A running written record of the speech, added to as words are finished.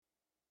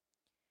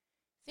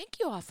Thank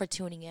you all for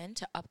tuning in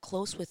to Up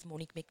Close with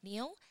Monique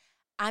McNeil.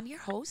 I'm your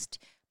host,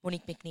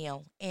 Monique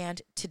McNeil,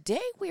 and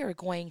today we are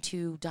going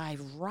to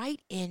dive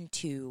right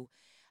into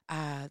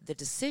the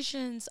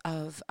decisions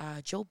of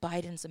Joe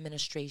Biden's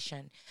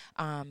administration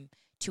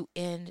to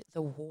end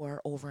the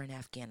war over in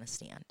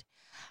Afghanistan.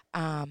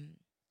 Um,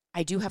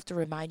 I do have to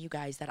remind you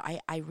guys that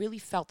I really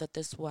felt that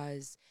this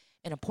was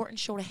an important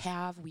show to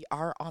have. We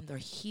are on the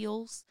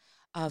heels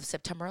of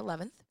September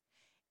 11th.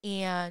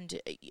 And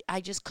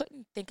I just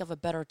couldn't think of a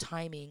better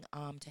timing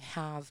to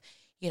have,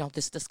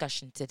 this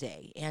discussion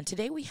today. And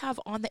today we have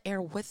on the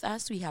air with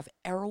us, we have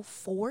Errol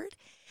Ford.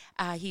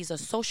 He's a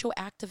social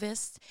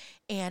activist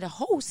and a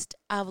host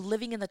of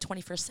Living in the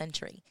 21st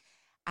Century.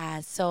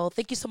 So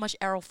thank you so much,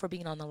 Errol, for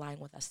being on the line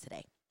with us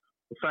today.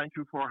 Thank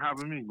you for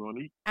having me,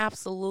 Monique.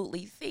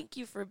 Absolutely. Thank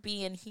you for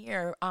being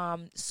here.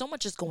 So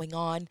much is going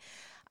on.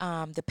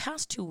 The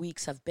past 2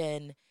 weeks have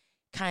been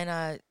kind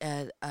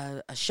of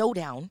a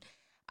showdown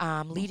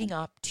leading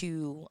up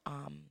to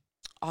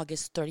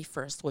August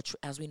 31st, which,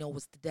 as we know,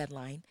 was the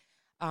deadline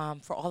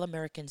for all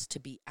Americans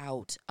to be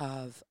out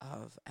of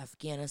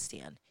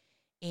Afghanistan.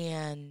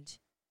 And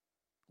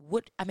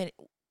we're going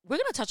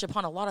to touch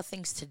upon a lot of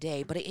things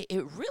today, but it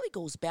really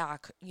goes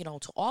back,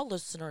 to all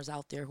listeners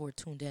out there who are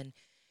tuned in.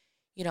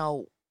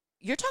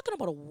 You're talking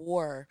about a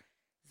war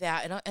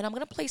that, and I'm going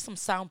to play some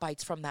sound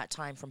bites from that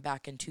time from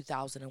back in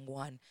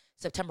 2001,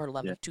 September Yeah.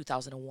 11th,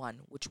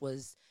 2001, which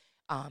was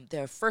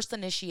their first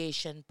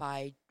initiation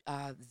by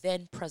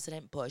then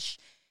President Bush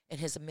and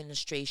his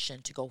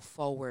administration to go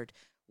forward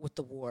with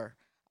the war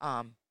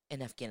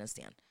in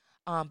Afghanistan.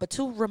 But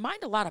to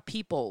remind a lot of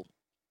people,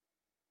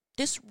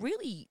 this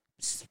really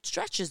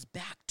stretches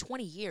back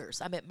 20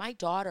 years. I mean, my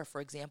daughter,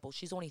 for example,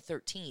 she's only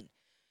 13.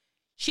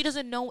 She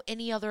doesn't know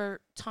any other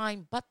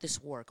time but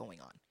this war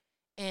going on.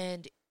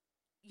 And,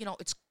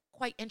 it's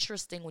quite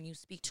interesting when you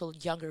speak to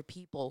younger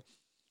people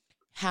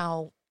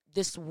how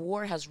this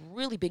war has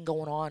really been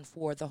going on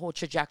for the whole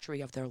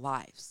trajectory of their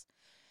lives.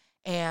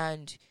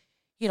 And,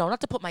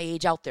 not to put my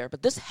age out there,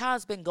 but this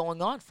has been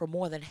going on for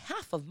more than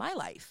half of my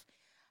life.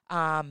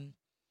 Um,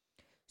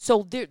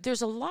 so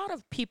there's a lot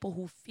of people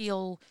who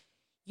feel,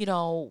 you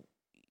know,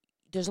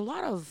 there's a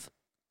lot of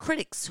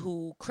critics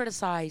who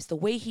criticize the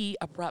way he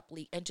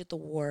abruptly entered the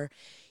war.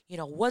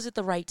 Was it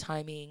the right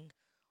timing?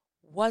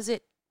 Was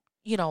it,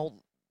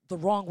 the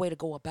wrong way to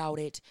go about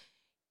it?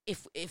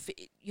 If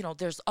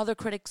there's other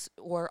critics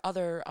or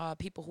other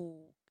people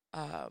who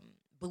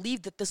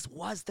believe that this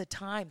was the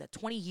time, that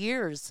 20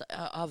 years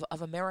of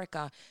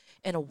America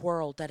in a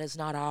world that is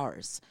not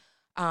ours,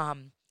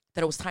 that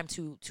it was time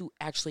to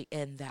actually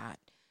end that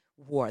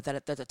war,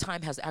 that the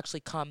time has actually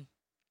come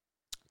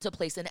to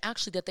place, and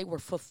actually that they were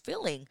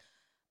fulfilling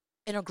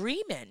an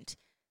agreement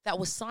that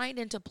was signed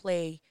into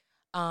play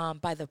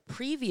by the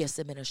previous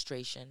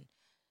administration,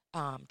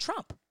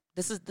 Trump.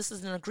 This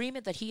is an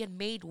agreement that he had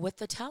made with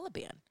the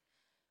Taliban.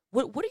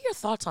 What are your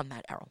thoughts on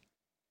that, Errol?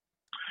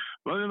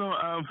 Well,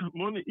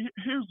 Monique,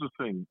 here's the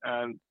thing,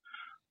 and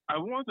I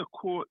want to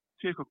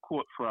take a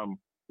quote from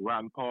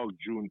Rand Paul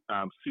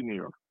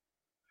Sr.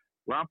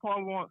 Rand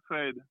Paul once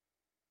said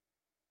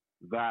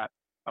that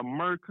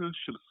America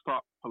should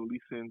stop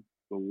policing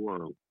the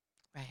world,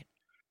 Right.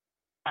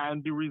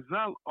 and the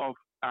result of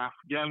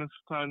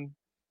Afghanistan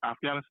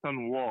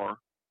war,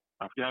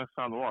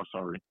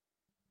 sorry,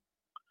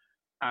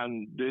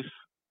 and this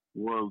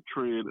World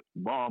Trade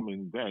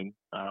bombing then,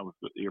 with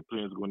the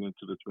airplanes going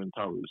into the Twin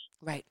Towers,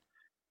 Right.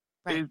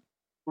 Right. is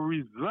a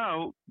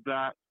result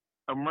that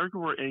America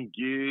were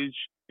engaged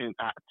in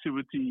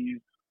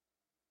activities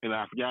in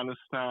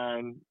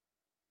Afghanistan.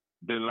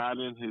 Bin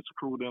Laden, his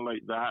crew, then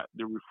like that,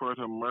 they refer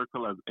to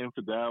America as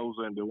infidels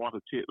and they want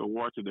to take the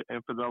war to the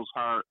infidels'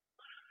 heart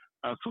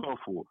and so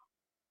forth.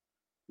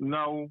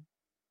 Now,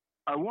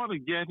 I want to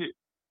get it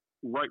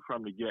right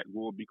from the get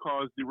go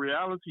because the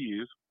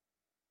reality is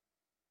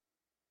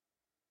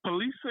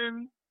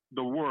policing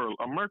the world,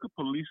 America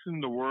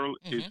policing the world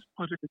is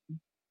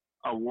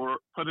Mm-hmm.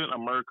 putting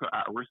America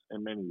at risk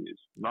in many ways.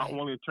 Not Right.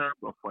 only in terms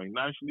of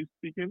financially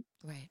speaking,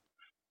 Right.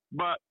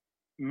 but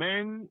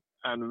men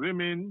and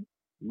women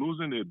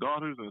losing their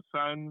daughters and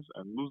sons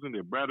and losing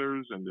their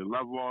brothers and their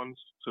loved ones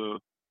to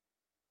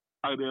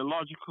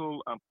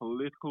ideological and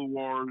political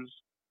wars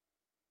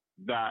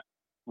that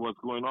was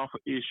going on for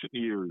ancient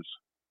years.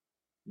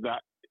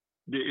 That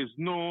there is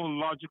no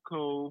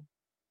logical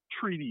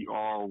treaty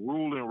or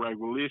rule and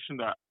regulation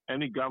that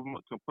any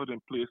government can put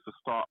in place to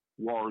stop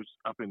wars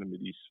up in the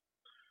Middle East.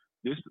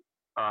 This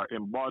are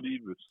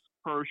embodied with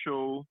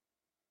spiritual,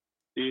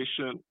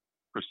 ancient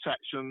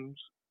perceptions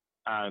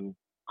and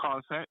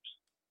concepts,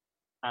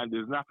 and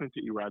there's nothing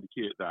to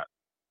eradicate that.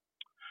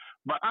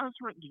 But to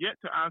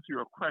answer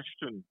your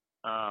question,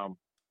 um,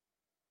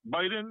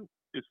 Biden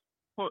is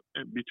put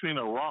between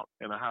a rock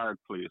and a hard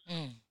place.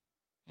 Mm.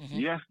 Mm-hmm.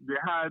 Yes,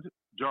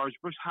 George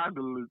Bush had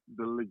the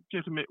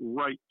legitimate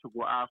right to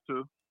go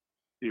after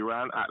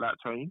Iran at that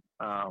time,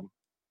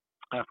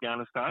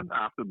 Afghanistan,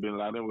 after Bin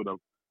Laden would have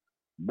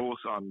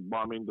boast on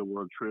bombing the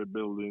World Trade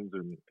buildings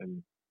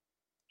and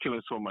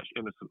killing so much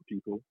innocent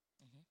people.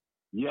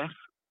 Mm-hmm. Yes,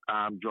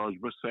 George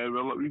Bush said,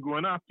 well, we're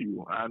going after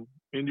you. And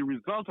in the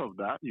result of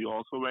that, he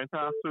also went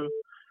after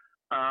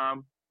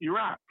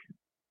Iraq,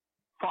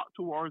 fought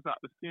two wars at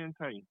the same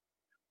time.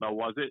 Now,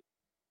 was it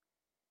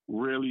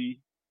really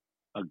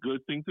a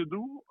good thing to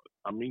do?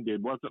 I mean, there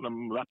wasn't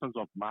weapons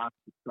of mass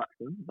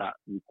destruction that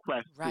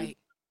requested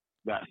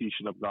that he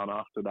should have gone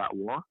after that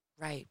war.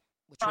 Right.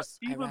 Which but was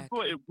even Iraq.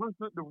 though it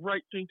wasn't the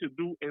right thing to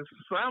do, in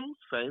some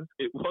sense,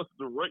 it was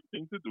the right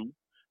thing to do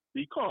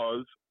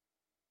because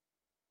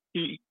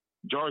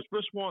George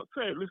Bush once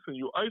said, listen,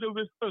 you either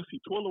with us, he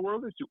told the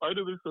world this, you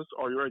either with us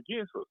or you're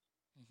against us.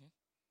 Mm-hmm.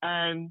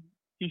 And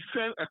he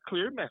sent a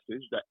clear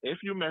message that if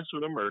you mess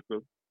with America,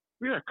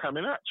 we are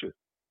coming at you.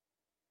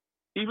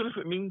 Even if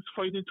it means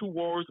fighting two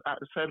wars at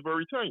the same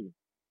very time.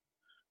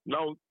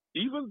 Now,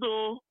 even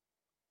though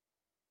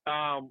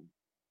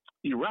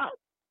Iraq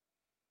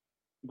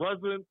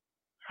wasn't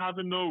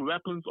having no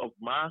weapons of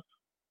mass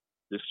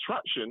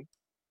destruction,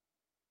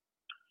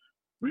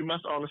 we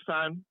must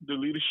understand the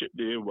leadership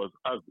there was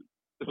ugly.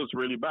 It was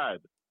really bad.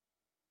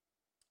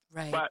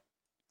 Right. But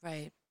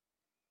right.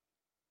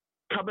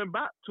 Coming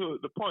back to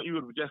the point you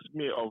have just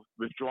made of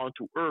withdrawing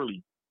too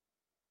early,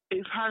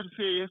 it's hard to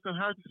say yes and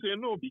hard to say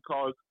no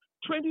because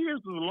 20 years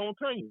is a long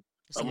time.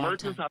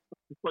 Americans have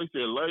to place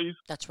their lives.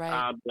 That's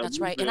right. That's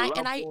right. And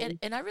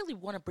I really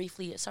want to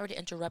briefly, sorry to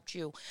interrupt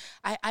you.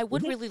 I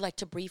would really like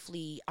to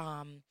briefly,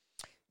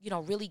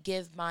 really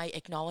give my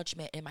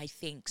acknowledgement and my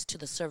thanks to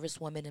the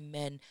service women and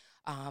men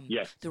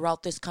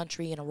throughout this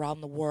country and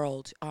around the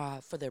world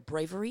for their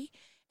bravery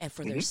and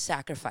for their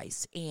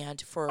sacrifice and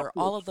for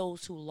all of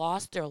those who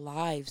lost their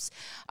lives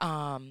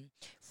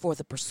for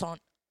the pursuit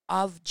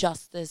of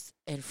justice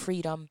and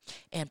freedom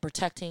and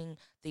protecting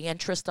the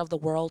interest of the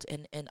world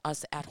and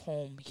us at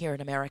home here in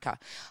America.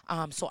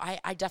 So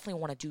I definitely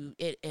want to do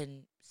it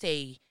and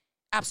say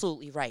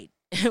absolutely right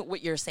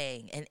what you're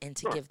saying and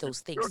to give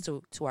those things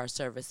to our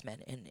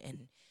servicemen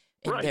and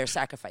their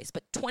sacrifice.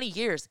 But 20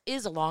 years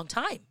is a long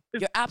time.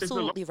 You're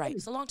absolutely right.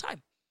 It's a long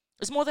time.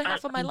 It's more than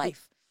half of my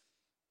life.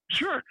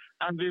 Sure.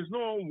 And there's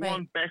no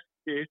one best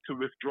way to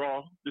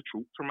withdraw the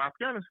troops from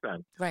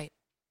Afghanistan. Right.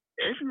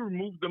 If you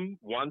remove them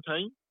one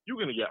time, you're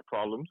going to get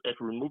problems. If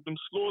you remove them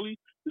slowly,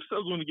 you're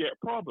still going to get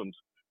problems.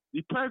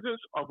 The presence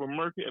of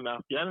America in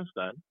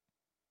Afghanistan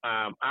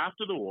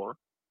after the war,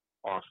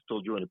 or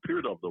still during the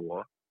period of the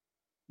war,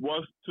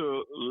 was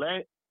to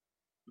let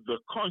the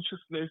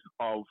consciousness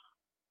of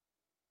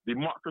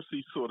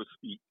democracy, so to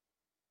speak,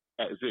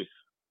 exist,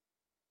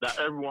 that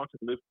everyone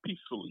can live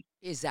peacefully.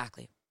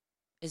 Exactly.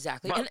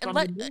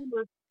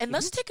 And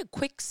let's take a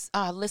quick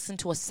listen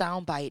to a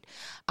soundbite.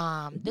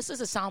 This is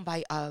a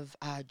soundbite of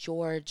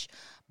George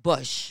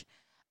Bush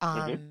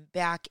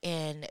back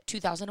in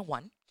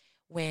 2001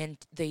 when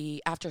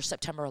after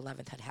September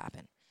 11th had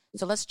happened.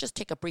 So let's just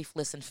take a brief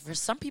listen. For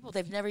some people,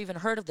 they've never even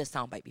heard of this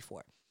soundbite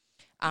before,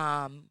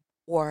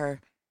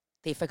 or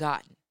they've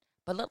forgotten.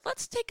 But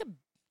let's take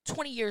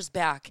 20 years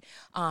back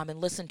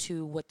and listen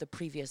to what the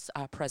previous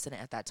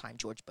president at that time,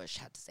 George Bush,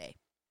 had to say.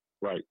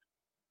 Right.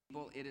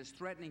 It is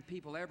threatening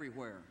people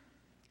everywhere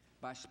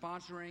by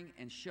sponsoring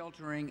and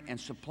sheltering and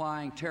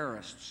supplying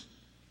terrorists,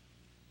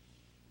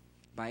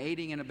 by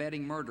aiding and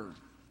abetting murder.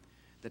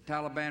 The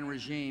Taliban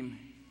regime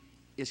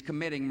is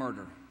committing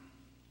murder.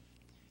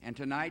 And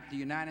tonight, the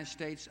United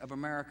States of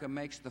America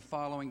makes the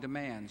following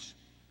demands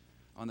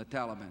on the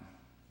Taliban.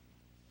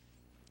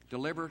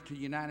 Deliver to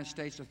United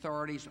States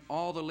authorities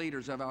all the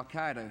leaders of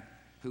al-Qaeda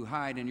who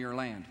hide in your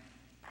land.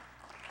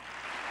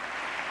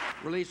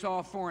 Release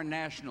all foreign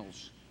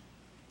nationals,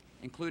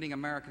 including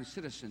American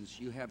citizens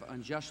you have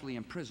unjustly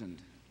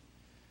imprisoned.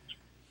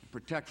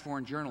 Protect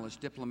foreign journalists,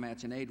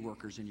 diplomats, and aid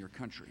workers in your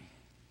country.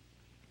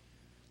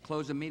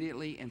 Close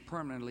immediately and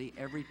permanently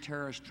every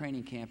terrorist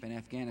training camp in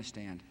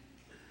Afghanistan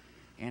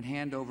and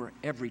hand over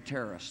every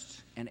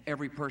terrorist and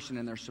every person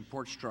in their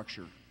support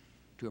structure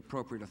to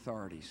appropriate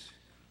authorities.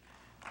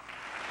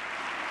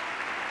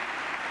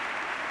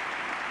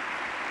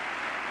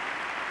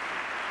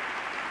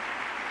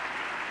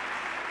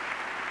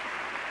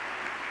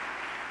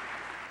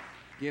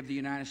 Give the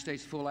United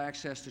States full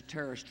access to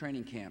terrorist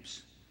training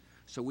camps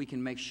so we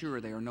can make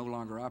sure they are no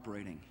longer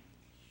operating.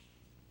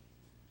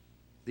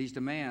 These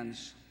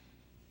demands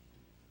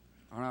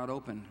are not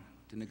open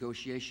to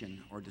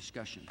negotiation or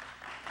discussion.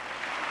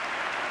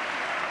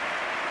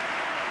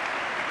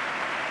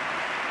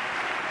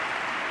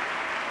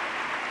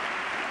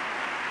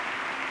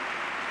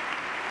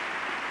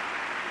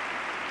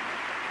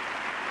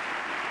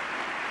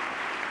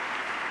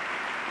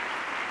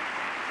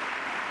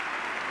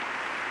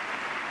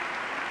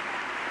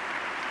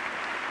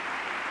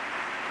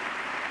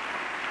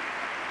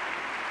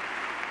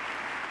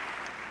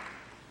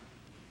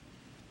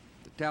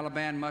 The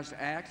Taliban must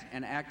act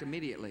and act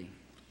immediately.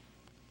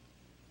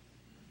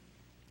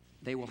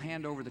 They will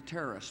hand over the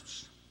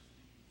terrorists,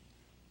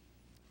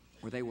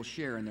 or they will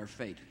share in their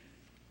fate.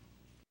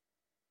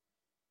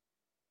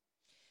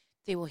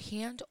 They will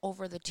hand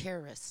over the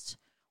terrorists,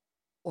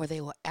 or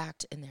they will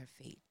act in their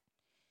fate.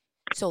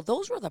 So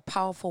those were the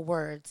powerful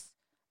words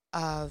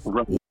of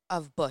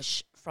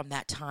Bush from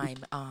that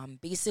time.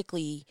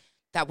 Basically,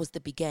 that was the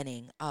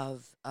beginning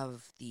of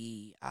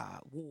the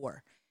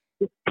war.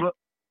 But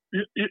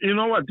you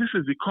know what? This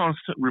is the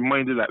constant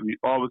reminder that we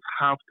always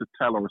have to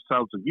tell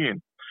ourselves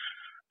again.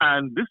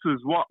 And this is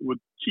what would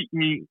keep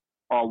me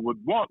or would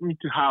want me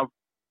to have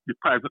the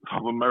presence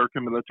of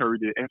American military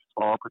there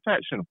for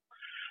protection.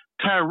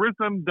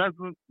 Terrorism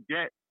doesn't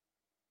get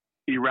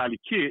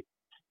eradicated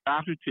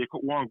after you take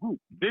out one group.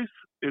 This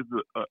is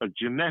a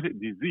genetic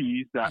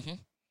disease that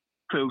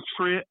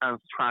filtrate and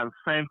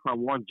transcend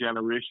from one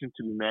generation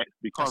to the next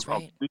because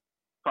of this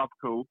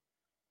philosophical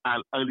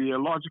and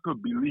ideological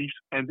beliefs,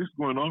 and this is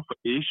going on for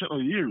ancient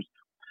years.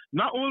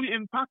 Not only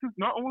in Pakistan,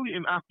 not only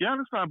in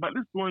Afghanistan, but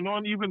this is going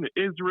on even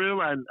in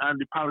Israel and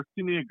the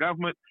Palestinian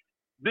government.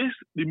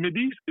 The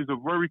Middle East is a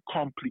very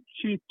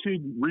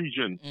complicated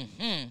region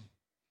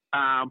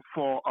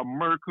for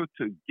America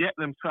to get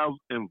themselves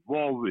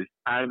involved with.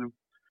 And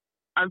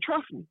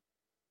trust me,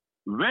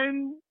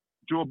 when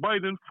Joe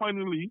Biden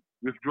finally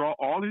withdraw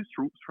all his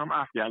troops from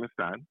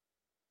Afghanistan,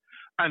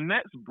 a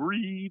next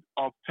breed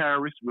of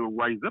terrorists will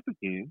rise up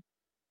again,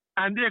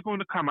 and they're going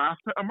to come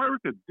after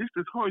America. This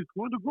is how it's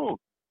going to go.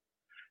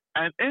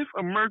 And if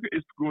America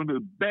is going to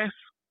best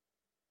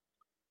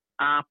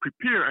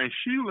prepare and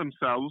shield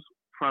themselves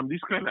from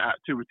these kind of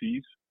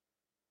activities,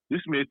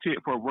 this may take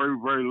for a very,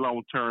 very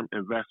long-term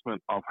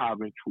investment of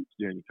having troops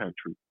there in the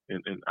country,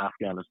 in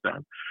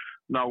Afghanistan.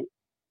 Now,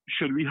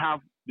 should we have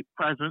the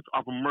presence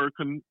of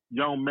American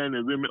young men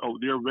and women out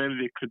there when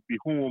they could be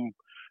home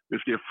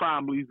with their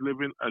families,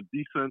 living a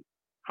decent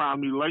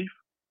family life,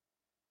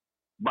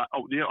 but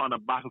out there on a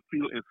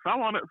battlefield in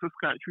someone else's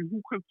country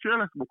who could care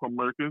less about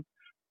Americans,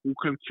 who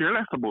can care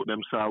less about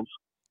themselves?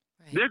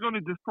 Right. They're going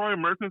to destroy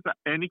Americans at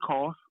any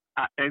cost,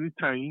 at any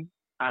time,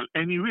 and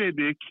any way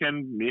they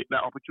can make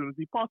that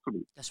opportunity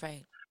possible. That's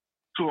right.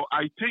 So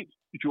I think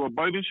Joe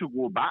Biden should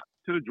go back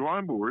to the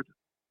drawing board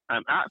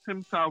and ask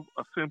himself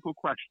a simple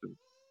question.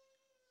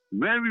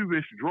 When we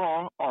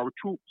withdraw our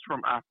troops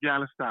from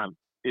Afghanistan,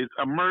 is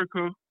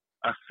America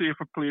a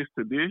safer place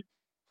today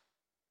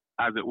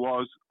as it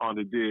was on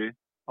the day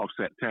of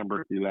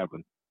September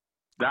 11th?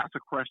 That's a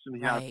question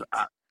he has to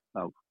ask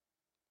himself.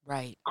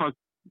 Right. Because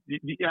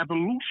the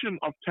evolution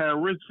of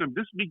terrorism,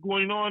 this was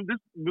going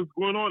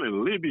on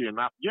in Libya and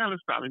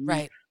Afghanistan, and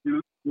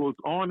it goes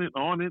on and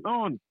on and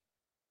on.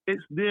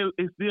 It's their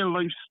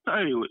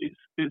lifestyle.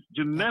 It's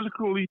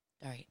genetically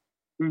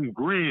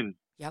ingrained.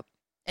 Yep.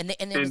 And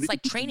it's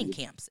like training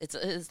camps.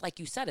 It's like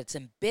you said, it's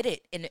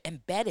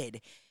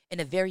embedded in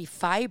a very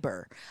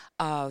fiber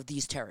of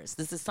these terrorists.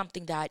 This is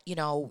something that,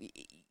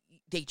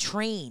 they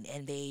train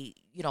and they,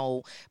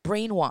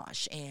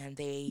 brainwash and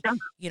they,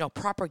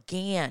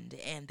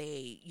 propaganda and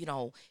they,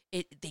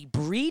 they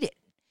breed it.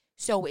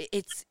 So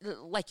it's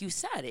like you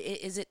said,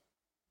 is it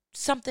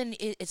something,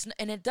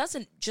 and it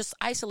doesn't just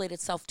isolate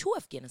itself to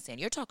Afghanistan.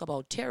 You're talking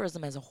about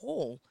terrorism as a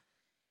whole.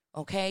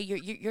 Okay,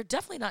 you're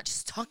definitely not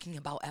just talking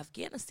about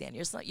Afghanistan.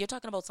 You're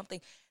talking about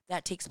something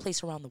that takes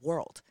place around the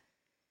world.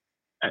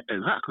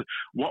 Exactly.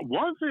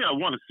 One thing I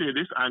want to say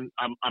this, and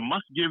I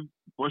must give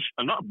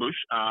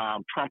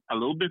Trump a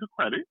little bit of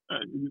credit.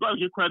 You got to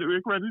give credit where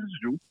credit is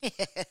due.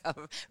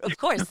 Of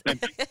course.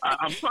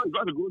 I'm sorry, you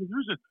got to go to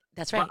the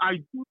That's right. But I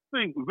do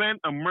think when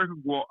America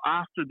go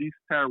after these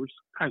terrorist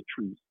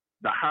countries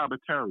that harbor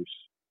terrorists,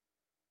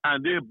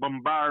 and they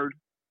bombard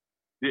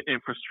their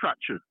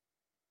infrastructure,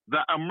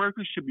 that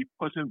America should be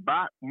putting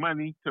back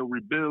money to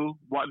rebuild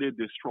what they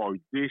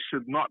destroyed. They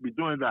should not be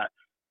doing that.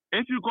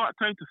 If you got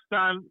time to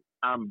stand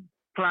and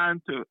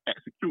plan to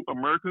execute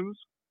Americans,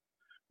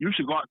 you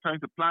should got time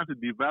to plan to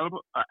develop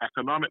an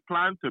economic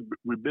plan to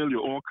rebuild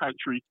your own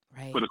country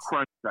for the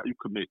crimes that you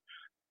commit.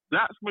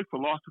 That's my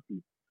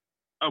philosophy.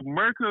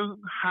 America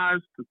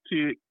has to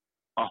take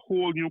a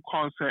whole new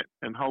concept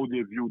in how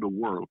they view the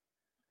world.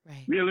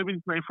 Right. We are living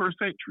in the 21st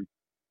century.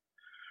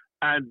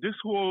 And this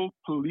whole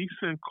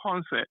policing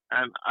concept,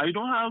 and I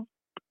don't have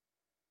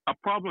a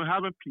problem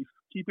having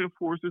peacekeeping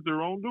forces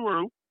around the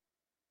world,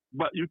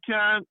 but you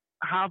can't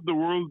have the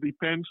world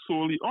depend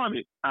solely on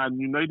it. And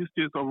United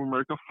States of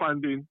America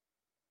funding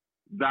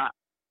that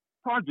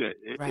project,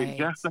 it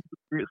just doesn't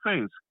make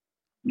sense.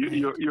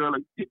 You're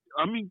like,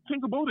 I mean,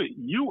 think about it.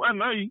 You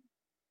and I,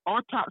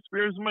 our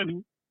taxpayers'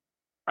 money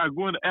are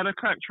going to other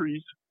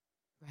countries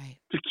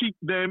to keep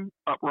them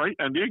upright,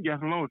 and they're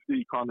getting along with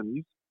the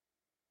economies.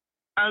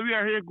 And we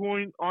are here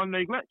going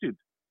neglected.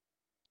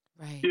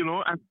 Right.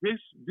 And this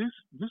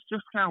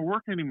just can't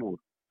work anymore.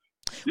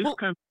 This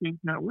kind of thing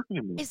can't work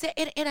anymore. Is that,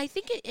 and I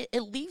think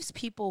it leaves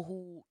people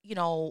who,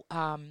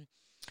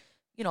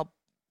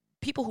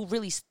 people who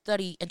really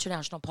study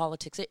international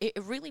politics. It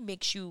really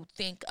makes you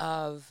think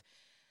of,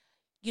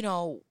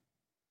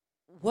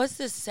 was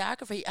this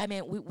sacrifice? I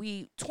mean,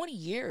 we 20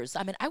 years.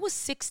 I mean, I was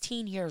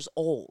 16 years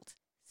old.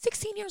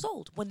 16 years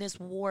old when this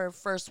war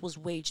first was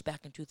waged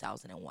back in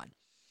 2001.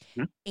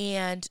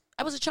 And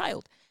I was a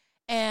child.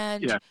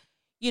 And,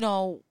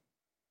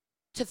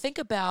 to think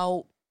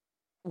about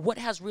what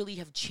has really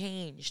have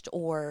changed,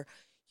 or,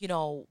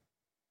 a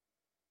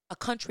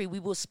country we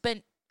will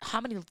spend how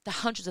many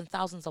hundreds and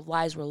thousands of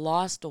lives were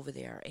lost over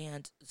there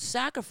and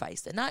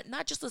sacrificed, and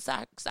not just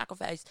the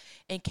sacrifice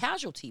and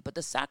casualty, but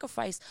the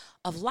sacrifice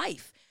of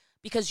life,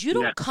 because you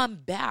don't come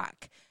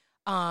back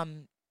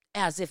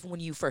as if when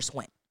you first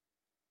went.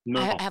 No.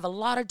 I have a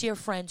lot of dear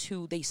friends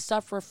who they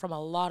suffer from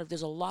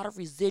there's a lot of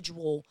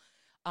residual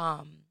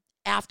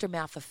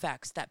aftermath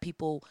effects that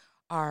people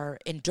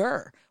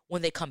endure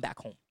when they come back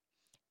home.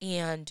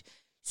 And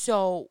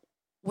so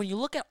when you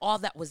look at all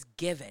that was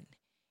given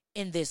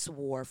in this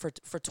war for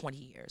 20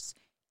 years,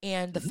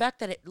 and the fact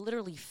that it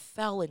literally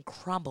fell and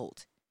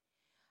crumbled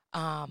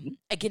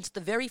against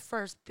the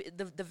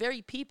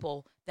very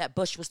people that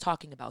Bush was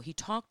talking about.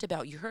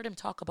 You heard him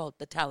talk about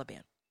the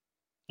Taliban.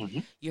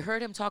 You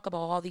heard him talk about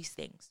all these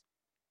things.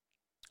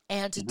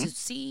 And to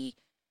see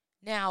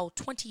now,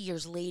 20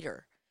 years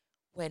later,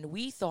 when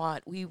we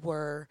thought we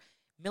were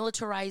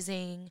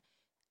militarizing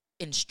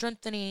and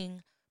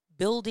strengthening,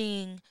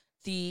 building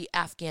the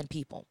Afghan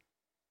people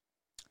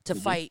to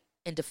fight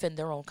and defend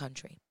their own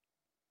country,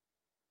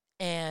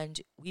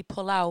 and we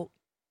pull out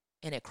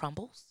and it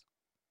crumbles.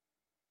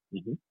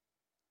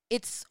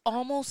 It's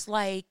almost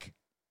like,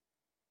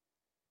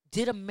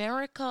 did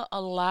America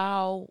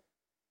allow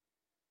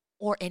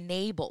or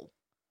enable?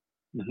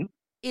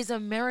 Is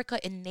America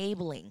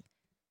enabling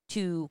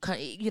to,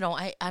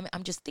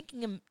 I'm just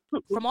thinking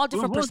from all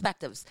different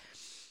perspectives.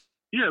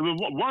 Yeah,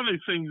 but one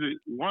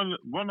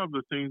of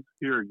the things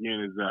here again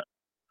is that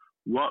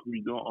what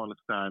we don't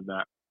understand,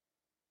 that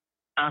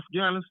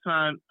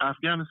Afghanistan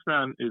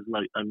is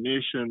like a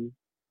nation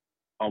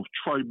of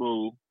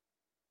tribal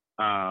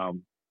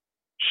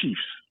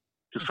chiefs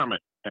to some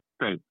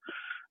extent,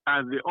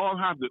 and they all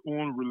have their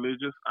own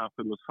religious and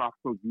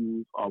philosophical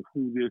views of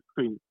who they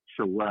think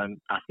should run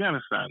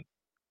Afghanistan,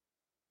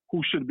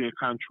 who should be in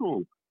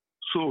control.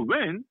 So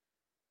when,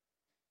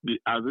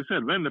 as I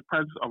said, when the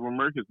presence of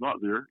America is not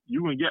there,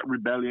 you can get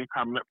rebellion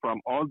coming up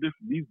from all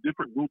these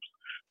different groups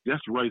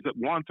just rise at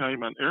one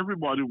time, and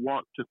everybody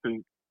wants to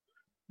think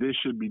they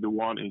should be the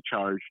one in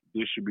charge.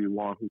 They should be the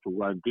one who to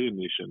run their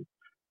nation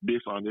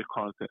based on their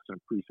concepts and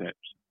precepts.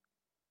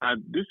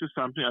 And this is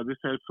something, as I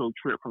said,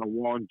 filtrate from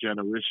one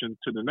generation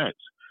to the next.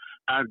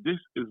 And this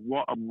is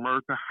what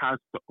America has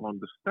to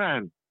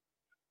understand.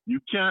 You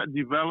can't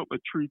develop a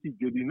treaty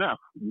good enough.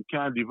 You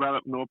can't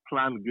develop no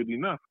plan good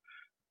enough.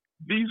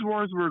 These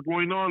wars were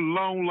going on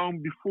long,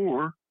 long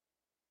before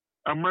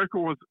America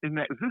was in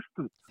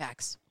existence.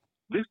 Facts.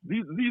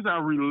 These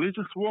are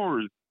religious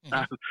wars.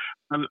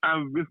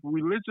 And with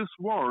religious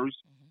wars,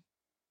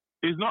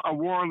 it's not a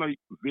war like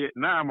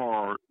Vietnam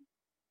or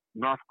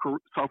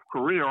South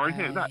Korea or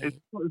anything like that. It's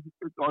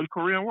a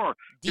Korean War.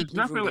 Deeply it's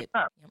nothing rooted. like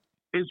that. Yep.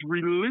 It's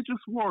religious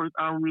wars,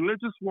 and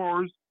religious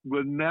wars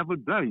will never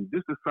die.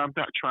 This is something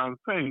that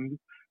transcends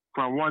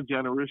from one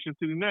generation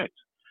to the next.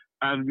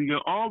 And we can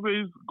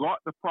always got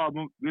the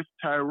problem with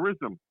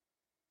terrorism.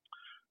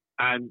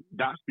 And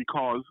that's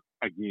because,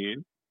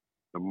 again,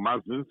 the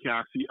Muslims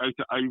can't see eye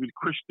to eye with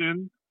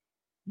Christians.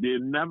 They're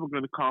never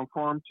going to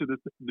conform to the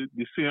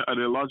same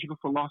ideological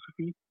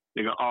philosophy.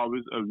 They can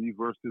always agree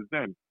versus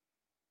them.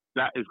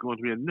 That is going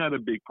to be another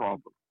big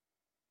problem.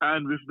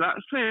 And with that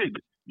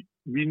said,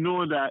 we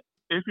know that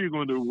if we're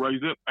going to rise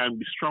up and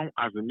be strong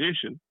as a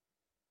nation,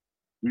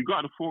 we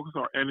got to focus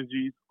our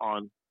energies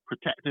on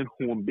protecting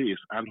home base.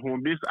 And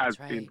home base as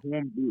in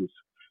home base.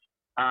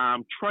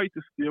 Try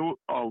to stay out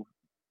of,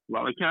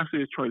 well, I can't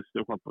say try to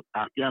stay from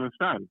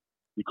Afghanistan,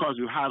 because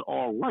you had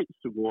all rights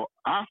to go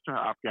after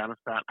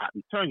Afghanistan at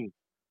the time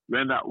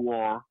when that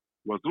war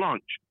was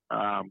launched,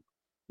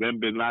 when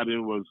Bin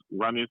Laden was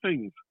running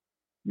things.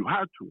 You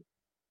had to.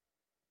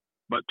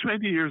 But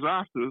 20 years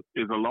after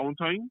is a long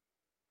time.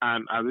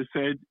 And as I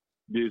said,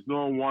 there's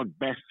no one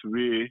best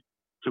way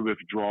to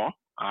withdraw.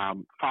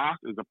 Fast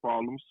is a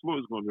problem. Slow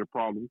is going to be a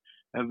problem.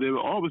 And there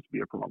will always be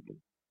a problem.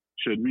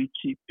 Should we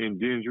keep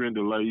endangering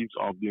the lives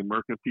of the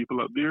American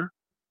people up there?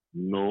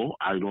 No,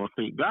 I don't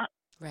think that.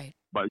 Right.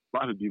 But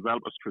you've got to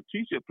develop a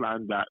strategic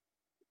plan that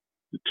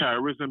the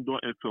terrorism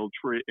don't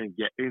infiltrate and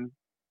get into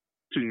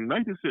the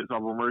United States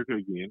of America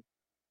again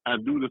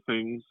and do the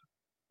things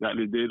that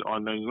they did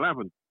on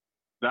 9/11.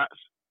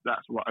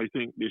 That's what I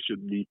think they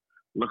should be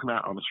looking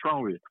at on a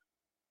strong way.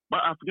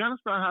 But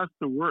Afghanistan has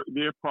to work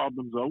their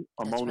problems out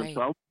among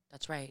themselves.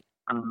 That's right.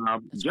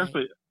 Just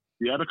right.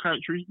 The other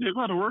countries, they've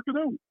got to work it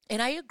out.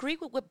 And I agree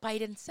with what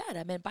Biden said.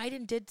 I mean,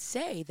 Biden did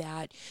say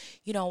that,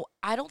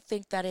 I don't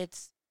think that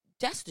it's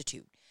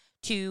destitute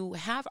to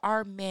have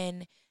our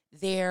men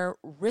there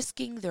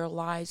risking their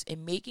lives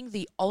and making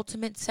the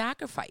ultimate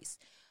sacrifice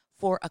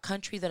for a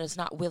country that is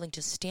not willing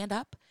to stand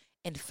up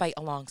and fight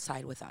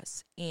alongside with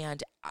us.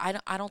 And I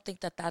don't think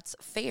that that's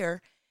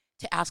fair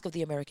to ask of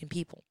the American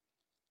people.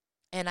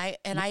 And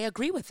I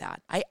agree with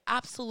that. I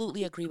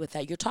absolutely agree with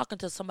that. You're talking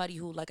to somebody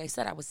who, like I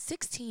said, I was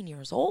 16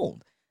 years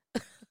old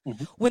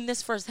when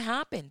this first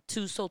happened.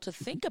 So to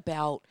think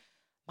about,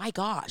 my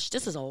gosh,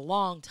 this is a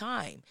long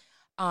time.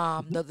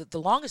 The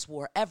longest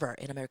war ever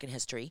in American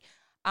history.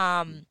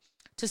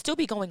 To still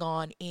be going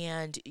on,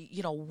 and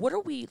what are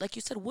we, like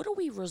you said, what are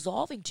we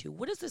resolving to?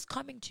 What is this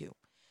coming to?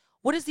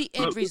 What is the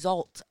end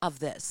result of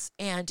this?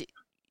 And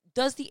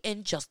does the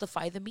end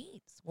justify the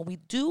means? When we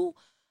do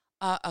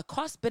a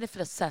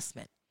cost-benefit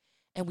assessment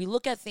and we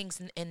look at things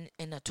in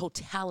a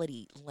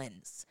totality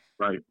lens,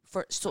 right,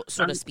 for so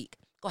to speak.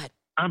 Go ahead.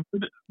 And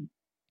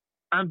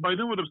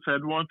Biden would have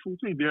said one true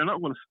thing. They're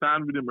not going to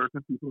stand with the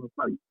American people and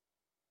fight.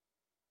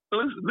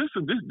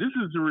 Listen, this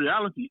is the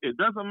reality. It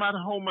doesn't matter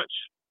how much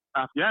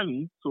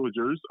Afghani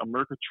soldiers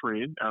America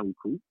train and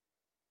recruit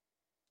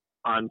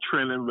and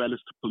train them well as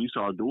to police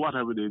or do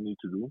whatever they need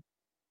to do.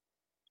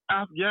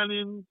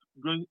 Afghanians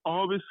going to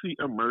always see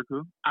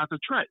America as a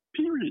threat,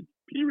 period.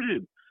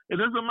 It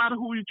doesn't matter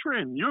who you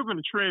train. You're going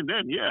to train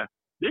them, yeah.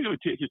 They're going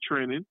to take your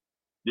training.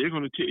 They're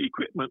going to take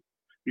equipment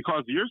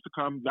because years to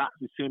come, that's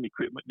the same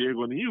equipment they're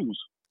going to use.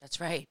 That's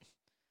right.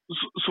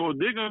 So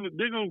they're going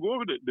to go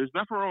with it. There's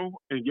nothing wrong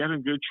in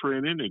getting good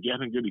training and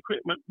getting good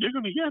equipment. They're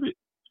going to get it.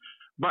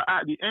 But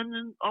at the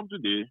end of the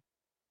day,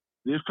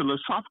 their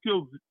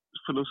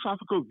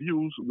philosophical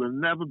views will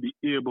never be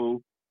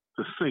able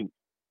to sync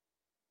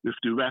with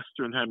the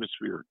Western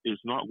Hemisphere.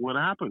 It's not going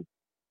to happen.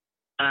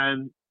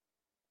 And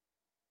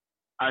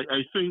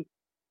I think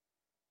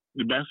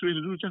the best way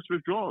to do is just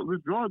withdraw. The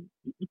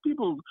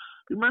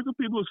American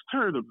people is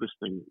tired of this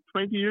thing.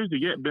 20 years, they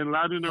get Bin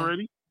Laden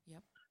already.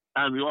 Yep.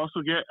 And we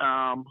also get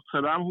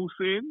Saddam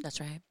Hussein. That's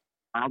right.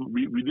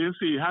 We didn't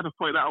say he had to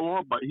fight that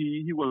war, but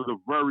he was a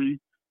very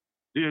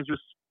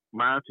dangerous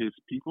man to his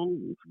people,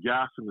 with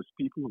gas and his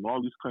people and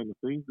all these kind of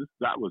things.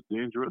 That was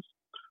dangerous.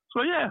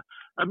 So, yeah,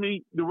 I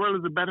mean, the world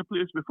is a better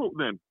place before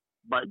then.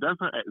 But it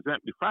doesn't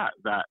exempt the fact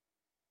that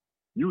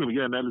you're going to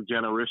get another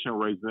generation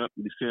rising up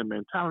with the same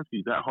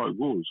mentality. That's how it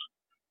goes.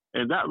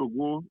 And that will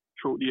go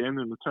through the end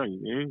of the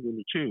time. It ain't going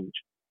to change.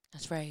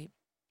 That's right.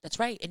 That's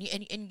right.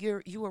 And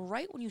you were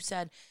right when you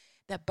said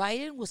that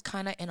Biden was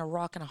kind of in a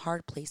rock and a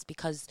hard place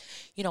because,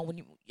 you know,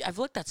 I've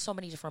looked at so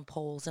many different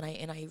polls and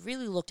I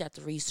really looked at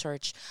the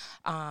research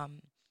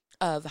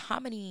of how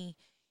many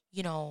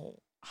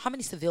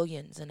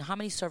civilians and how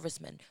many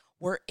servicemen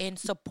were in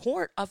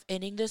support of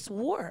ending this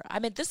war. I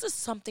mean, this is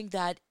something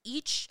that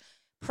each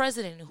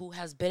president who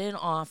has been in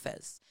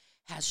office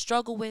has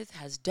struggled with,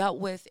 has dealt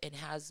with, and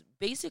has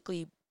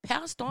basically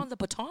passed on the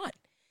baton.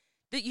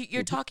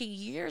 You're talking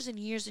years and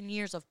years and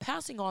years of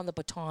passing on the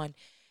baton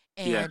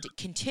and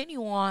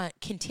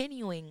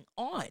continuing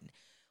on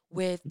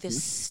with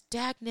this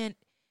stagnant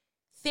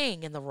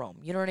thing in the room.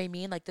 You know what I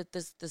mean? Like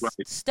this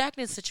right.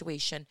 stagnant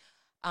situation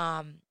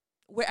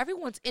where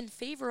everyone's in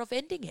favor of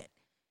ending it.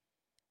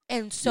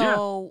 And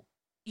so,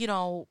 you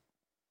know,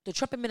 the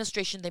Trump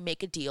administration, they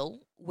make a deal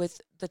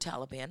with the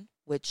Taliban,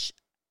 which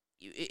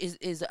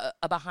is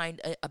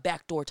behind a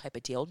backdoor type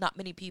of deal. Not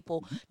many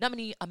people, not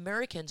many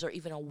Americans are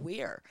even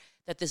aware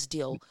that this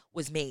deal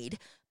was made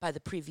by the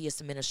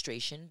previous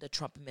administration, the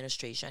Trump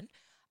administration,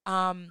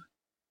 to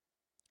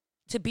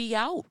be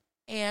out.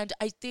 And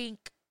I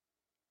think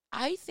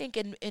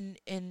in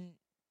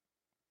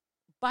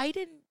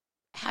Biden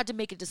had to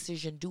make a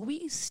decision. Do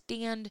we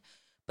stand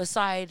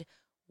beside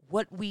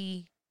what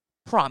we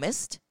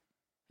promised?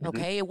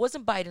 Okay, it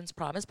wasn't Biden's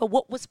promise, but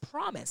what was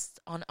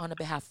promised on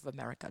behalf of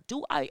America?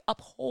 Do I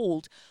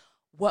uphold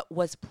what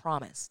was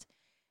promised?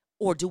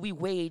 Or do we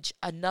wage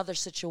another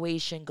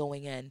situation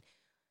going in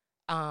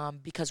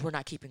because we're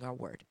not keeping our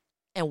word?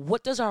 And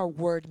what does our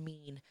word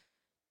mean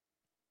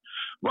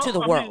to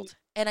the world?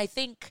 And I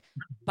think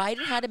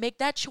Biden had to make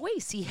that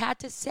choice. He had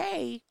to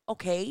say,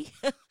 okay,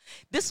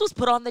 this was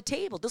put on the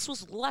table. This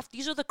was left.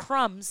 These are the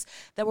crumbs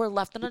that were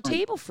left on the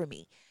table for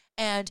me.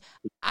 And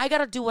I got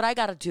to do what I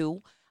got to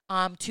do.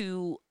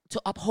 To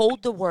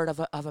uphold the word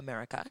of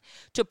America,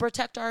 to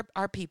protect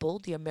our people,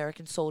 the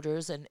American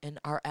soldiers and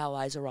our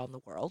allies around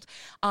the world,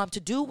 to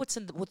do what's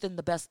within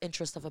the best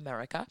interest of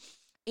America.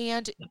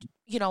 And,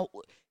 you know,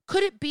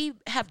 could it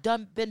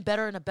been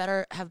better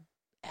and have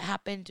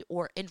happened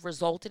or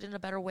resulted in a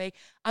better way?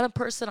 I'm a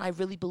person, I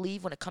really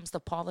believe when it comes to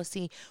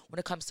policy, when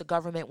it comes to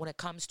government, when it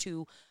comes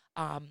to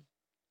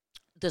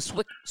the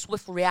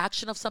swift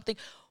reaction of something,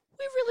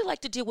 we really like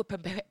to deal with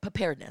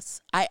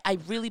preparedness. I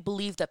really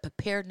believe that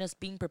preparedness,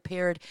 being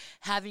prepared,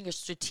 having a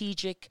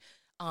strategic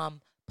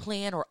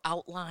plan or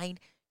outline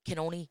can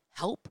only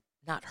help,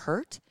 not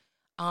hurt.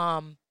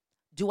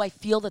 Do I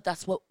feel that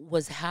that's what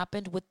was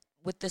happened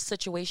with this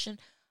situation?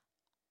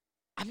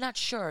 I'm not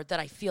sure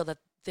that I feel that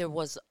there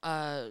was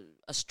a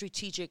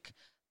strategic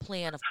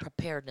plan of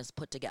preparedness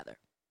put together.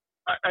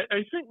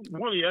 I think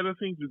one of the other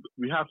things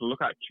we have to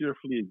look at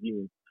carefully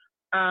again,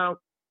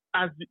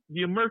 as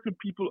the American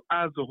people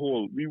as a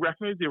whole, we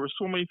recognize there were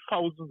so many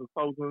thousands and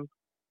thousands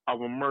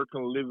of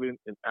Americans living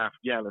in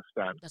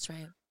Afghanistan. That's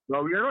right.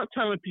 Now, we are not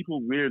telling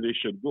people where they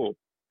should go,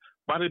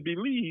 but I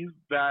believe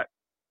that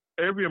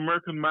every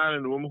American man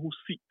and woman who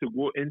seek to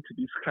go into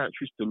these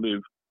countries to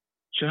live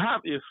should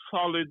have a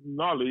solid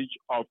knowledge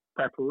of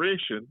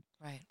preparation,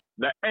 right,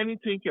 that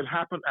anything can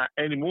happen at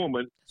any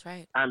moment. That's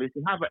right. And they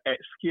can have an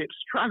escape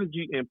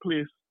strategy in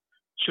place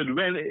should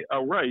when it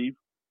arrive,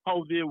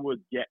 how they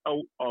would get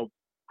out of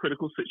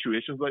critical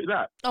situations like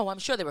that. Oh, I'm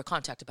sure they were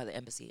contacted by the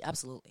embassy.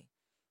 Absolutely.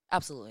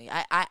 Absolutely.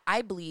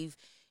 I believe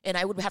and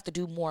I would have to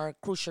do more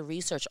crucial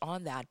research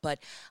on that. But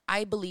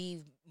I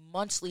believe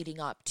months leading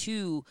up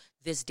to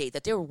this date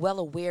that they were well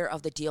aware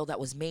of the deal that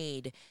was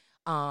made,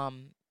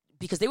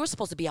 because they were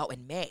supposed to be out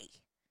in May,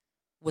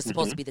 was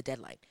supposed to be the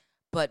deadline.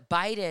 But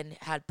Biden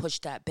had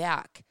pushed that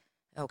back.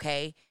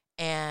 Okay.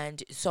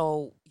 And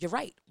so you're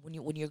right. When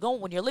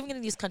you're living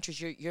in these countries,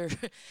 you're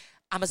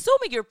I'm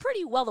assuming you're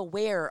pretty well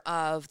aware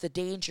of the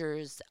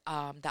dangers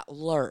that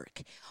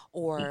lurk,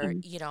 or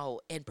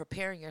in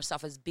preparing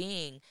yourself as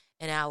being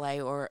an ally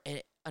or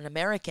an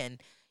American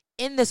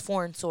in this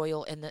foreign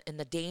soil, and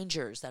the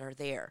dangers that are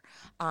there.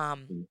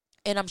 And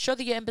I'm sure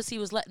the embassy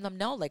was letting them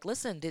know, like,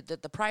 listen,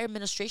 the prior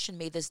administration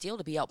made this deal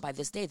to be out by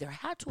this day. There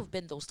had to have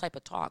been those type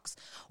of talks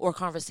or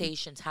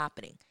conversations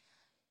happening.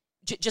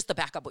 Just to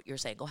back up what you're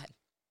saying, go ahead.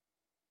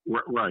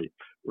 Right.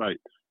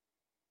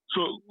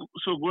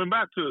 So going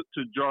back to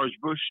George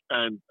Bush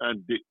and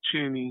Dick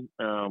Cheney,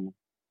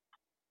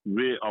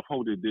 way of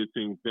how they did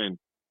things then.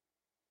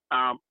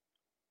 As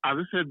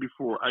I said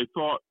before, I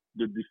thought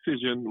the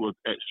decision was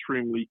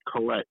extremely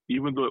correct,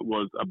 even though it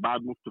was a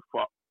bad move to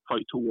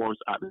fight towards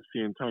at the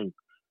same time.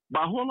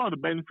 But a whole lot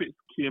of benefits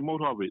came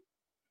out of it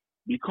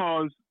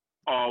because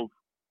of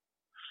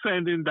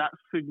sending that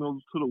signal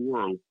to the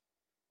world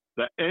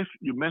that if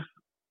you mess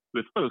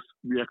with us,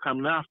 we are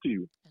coming after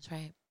you. That's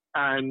right.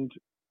 And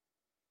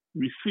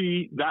we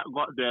see that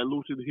got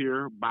diluted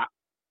here back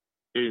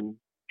in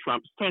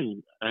Trump's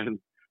time. And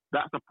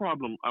that's a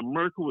problem.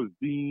 America was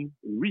deemed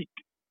weak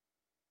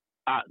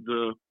at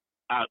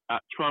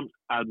Trump's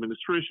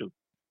administration.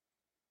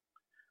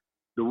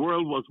 The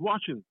world was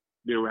watching.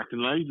 They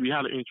recognized we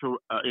had an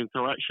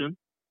interaction.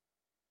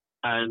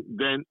 And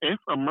then if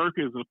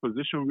America is in a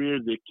position where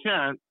they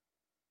can't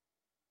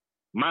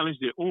manage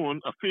their own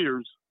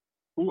affairs,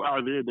 who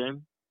are they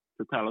then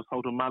to tell us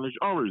how to manage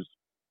ours?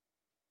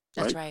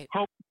 That's right.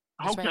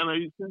 How can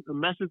I send a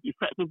message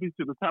effectively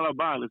to the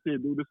Taliban and say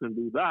do this and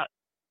do that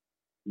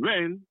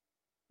when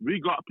we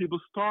got people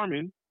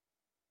storming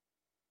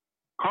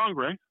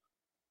Congress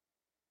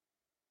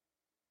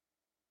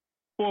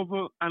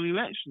over an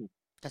election?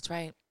 That's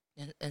right.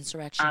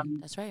 Insurrection.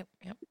 That's right.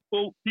 Yep.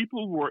 So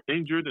people were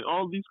injured and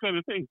all these kind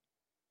of things.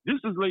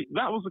 That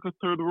was like a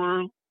third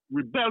world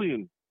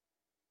rebellion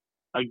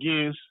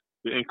against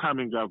the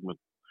incoming government.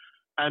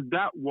 And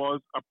that was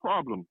a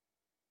problem.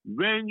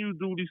 When you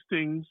do these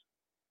things,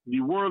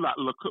 the world that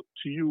look up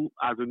to you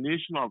as a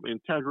nation of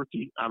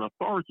integrity and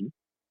authority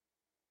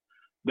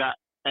that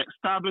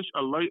establish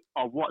a light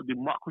of what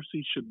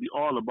democracy should be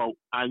all about,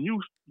 and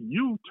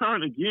you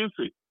turn against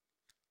it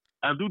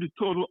and do the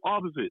total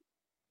opposite.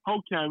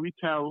 How can we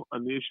tell a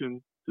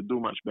nation to do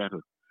much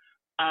better?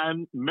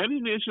 And many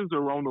nations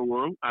around the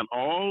world and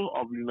all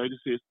of the United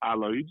States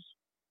allies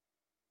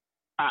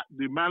at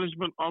the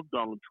management of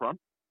Donald Trump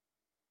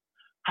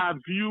have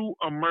viewed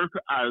America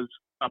as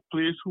a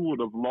place who would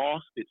have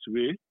lost its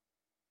way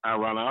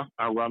and run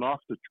off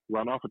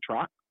a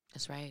track.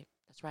 That's right.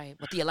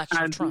 With the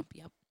election of Trump.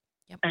 Yep.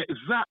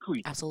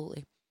 Exactly.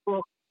 Absolutely.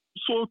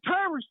 So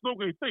terrorists don't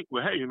going to think,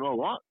 well, hey, you know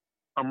what?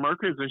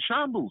 America is in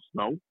shambles.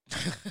 No.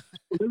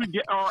 Let me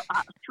get our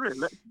act straight.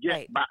 Let's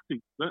get back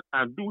together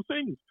and do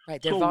things.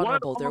 Right. They're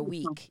vulnerable. They're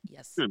weak.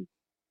 Yes.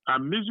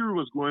 And misery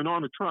was going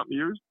on in Trump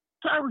years.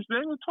 Terrorists, they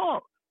ain't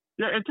talk.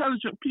 They're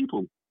intelligent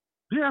people.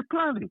 They are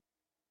planning.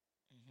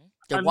 Mm-hmm.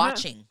 They're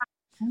watching.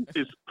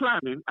 Is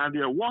planning, and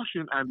they're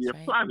watching, and they're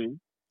planning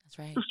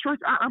to strike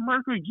at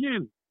America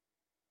again.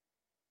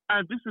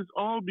 And this is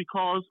all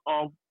because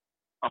of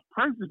a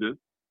president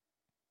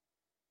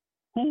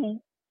who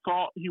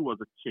thought he was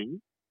a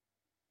king,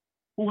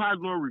 who had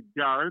no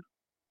regard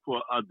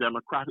for a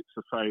democratic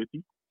society.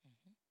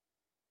 Mm-hmm.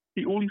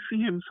 He only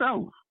see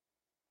himself.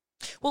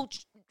 Well,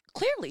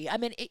 clearly, I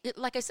mean,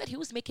 like I said, he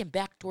was making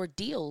backdoor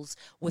deals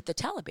with the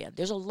Taliban.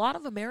 There's a lot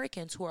of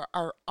Americans who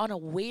are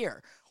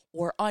unaware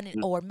or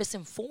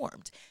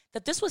misinformed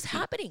that this was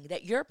happening,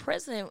 that your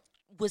president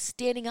was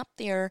standing up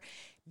there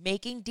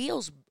making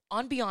deals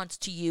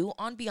unbeknownst to you,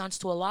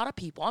 unbeknownst to a lot of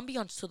people,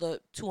 unbeknownst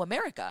to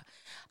America,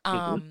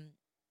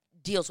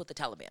 deals with the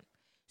Taliban.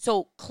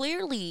 So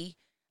clearly,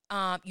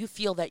 you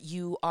feel that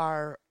you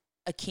are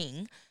a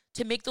king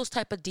to make those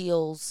type of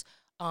deals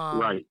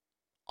on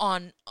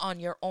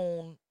your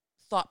own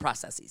thought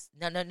processes.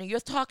 Now, you're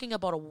talking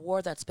about a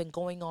war that's been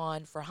going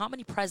on for how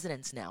many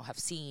presidents now have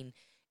seen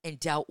and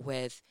dealt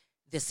with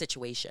this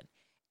situation,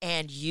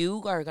 and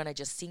you are going to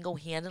just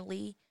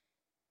single-handedly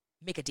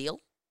make a deal?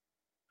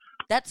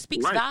 That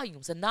speaks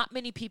volumes, and not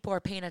many people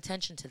are paying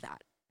attention to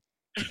that.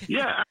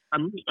 Yeah, I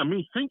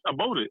mean, think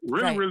about it.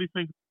 Really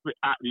think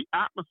at the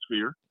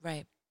atmosphere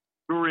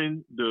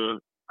during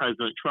the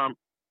President Trump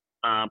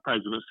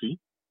presidency.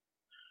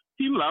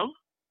 He loved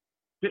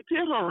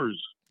dictators.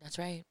 That's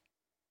right.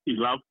 He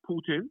loved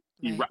Putin.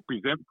 He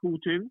represents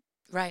Putin.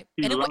 Right,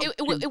 and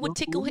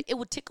it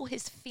would tickle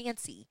his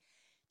fancy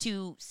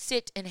to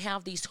sit and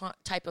have these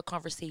type of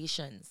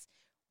conversations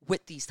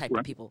with these type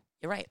of people.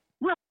 You're right.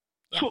 Right.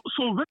 Yeah.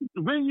 So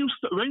when you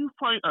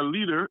find a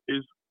leader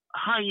is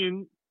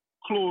hanging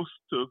close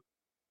to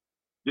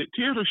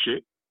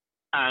dictatorship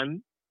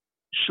and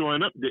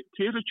showing up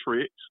dictator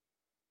traits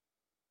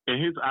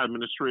in his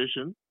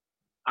administration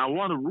and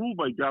want to rule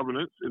by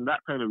governance in that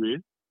kind of way,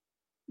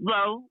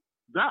 well,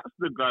 that's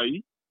the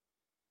guy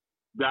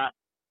that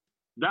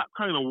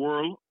kind of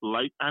world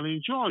like and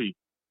enjoy.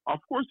 Of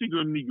course, he's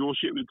going to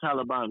negotiate with the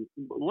Taliban.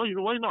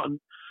 Why not?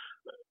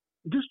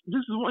 This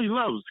is what he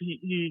loves.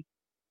 He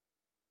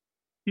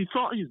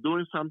thought he's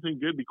doing something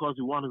good because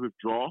he wanted to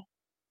withdraw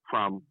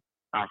from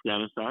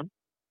Afghanistan.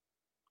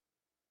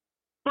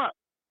 But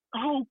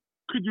how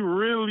could you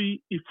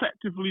really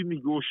effectively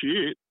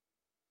negotiate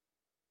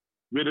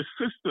with a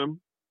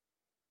system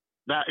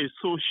that is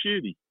so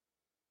shady?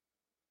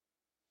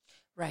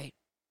 Right.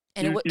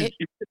 And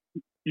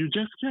you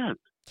just can't.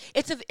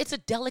 It's a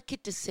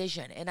delicate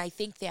decision, and I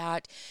think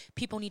that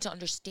people need to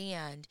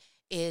understand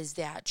is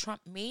that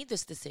Trump made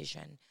this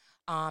decision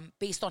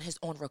based on his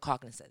own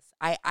recognizance.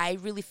 I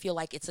really feel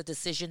like it's a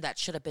decision that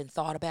should have been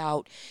thought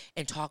about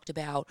and talked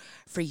about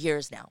for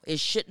years now. It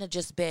shouldn't have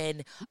just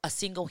been a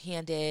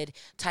single-handed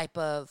type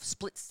of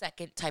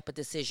split-second type of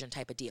decision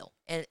type of deal.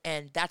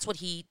 And that's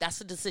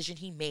the decision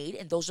he made,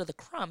 and those are the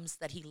crumbs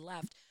that he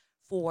left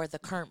for the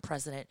current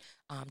president,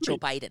 Joe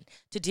Biden,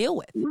 to deal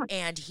with.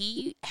 And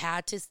he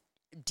had to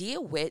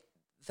deal with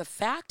the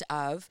fact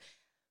of,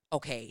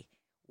 okay,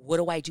 what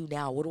do I do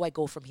now? What do I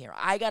go from here?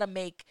 I got to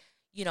make,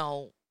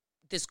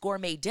 this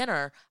gourmet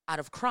dinner out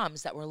of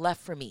crumbs that were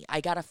left for me. I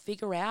got to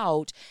figure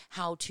out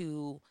how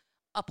to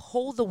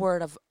uphold the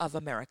word of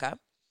America,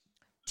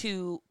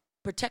 to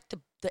protect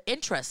the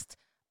interest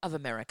of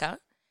America,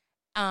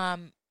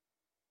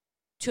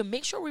 to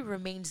make sure we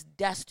remain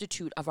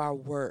destitute of our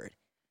word,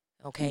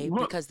 okay?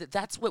 Because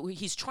that's what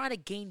he's trying to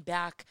gain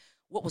back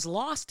what was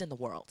lost in the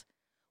world,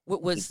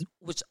 what was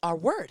our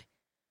word,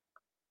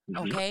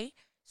 okay?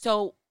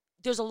 So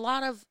there's a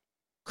lot of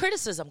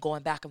criticism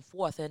going back and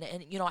forth, and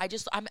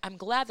I'm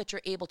glad that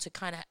you're able to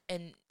kind of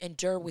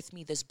endure with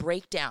me this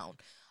breakdown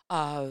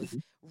of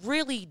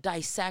really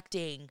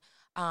dissecting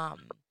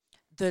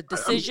the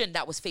decision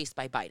that was faced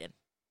by Biden.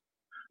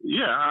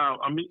 Yeah,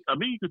 I mean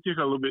you could take it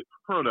a little bit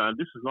further, and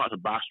this is not to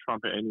bash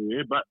Trump in any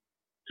way, but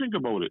think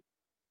about it.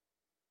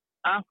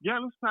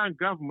 Afghanistan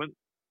government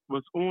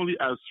was only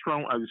as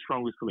strong as the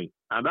strongest link,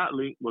 and that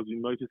link was the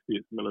United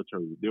States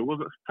military. They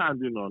wasn't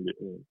standing on their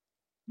own.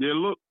 They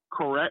looked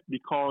correct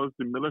because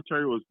the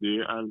military was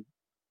there,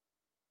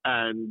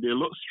 and they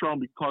looked strong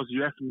because the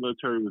U.S.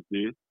 military was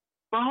there.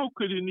 But how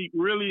could they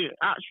really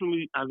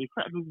actually and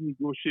effectively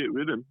negotiate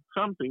with them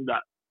something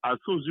that, as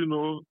soon as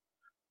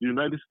the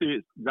United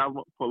States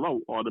government pull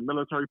out or the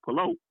military pull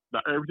out,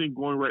 that everything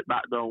going right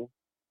back down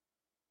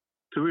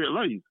to where it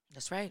lies?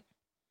 That's right.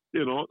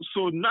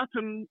 So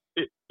nothing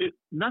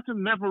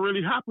never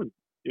really happened.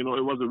 It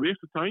was a waste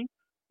of time.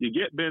 You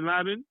get Bin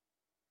Laden,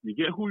 you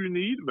get who you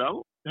need.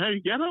 Well, hey,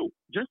 get out.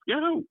 Just get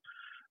out.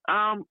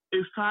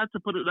 It's sad to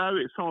put it that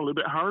way. It sounds a little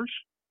bit harsh,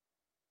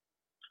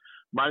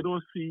 but I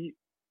don't see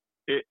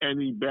it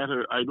any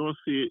better. I don't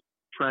see it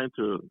trying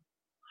to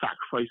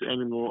sacrifice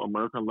any more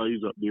American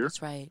lives up there.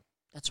 That's right.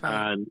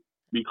 And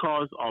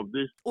because of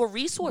this, or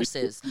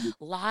resources,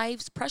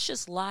 lives,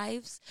 precious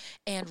lives,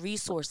 and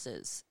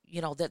resources.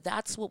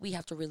 That's what we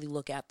have to really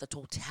look at, the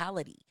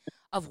totality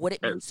of what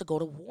it means to go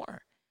to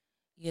war.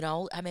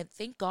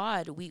 Thank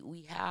God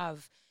we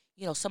have,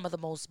 some of the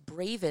most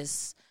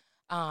bravest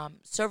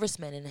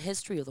servicemen in the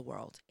history of the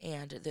world,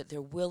 and that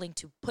they're willing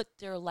to put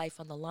their life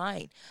on the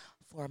line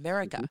for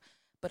America. Mm-hmm.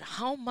 But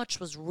how much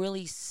was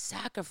really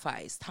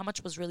sacrificed? How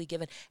much was really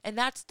given? And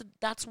that's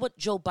what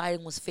Joe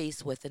Biden was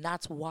faced with, and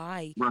that's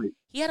why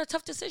he had a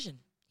tough decision.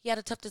 He had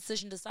a tough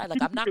decision to decide.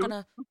 Like, I'm not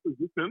gonna.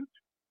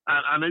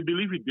 And I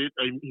believe he did.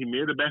 He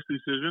made the best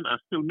decision, and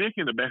still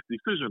making the best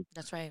decision.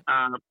 That's right.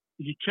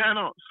 He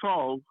cannot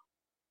solve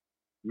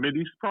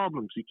Mideast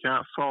problems. He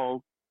can't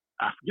solve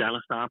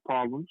Afghanistan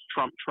problems.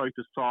 Trump tried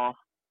to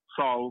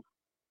solve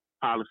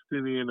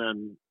Palestinian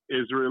and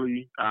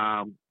Israeli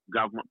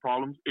government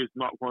problems. It's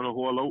not going to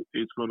hold out.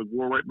 It's going to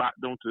go right back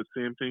down to the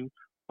same thing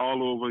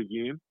all over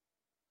again.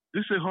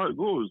 This is how it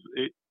goes.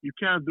 You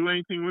can't do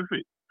anything with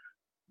it.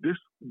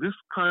 This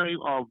kind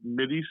of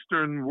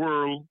Mideastern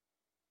world,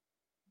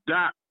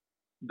 that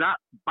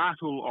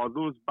battle or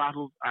those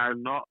battles are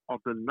not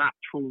of the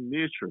natural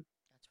nature.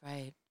 That's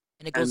right.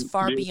 And it goes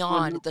far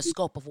beyond the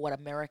scope of what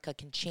America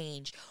can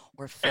change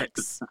or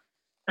fix.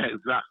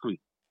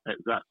 Exactly.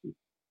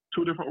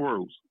 Two different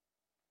worlds.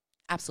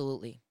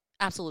 Absolutely.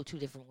 Two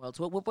different worlds.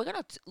 We're going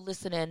to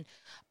listen in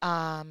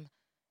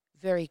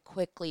very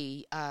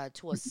quickly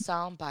to a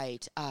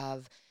soundbite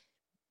of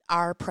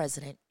our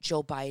president,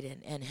 Joe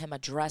Biden, and him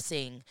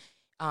addressing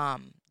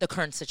the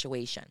current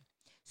situation.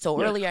 So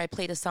earlier I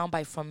played a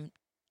soundbite from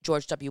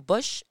George W.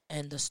 Bush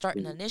and the start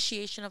and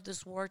initiation of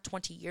this war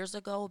 20 years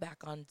ago, back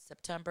on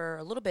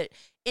September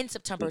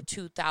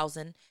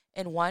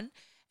 2001.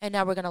 And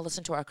now we're going to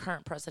listen to our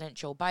current president,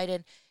 Joe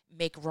Biden,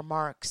 make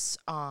remarks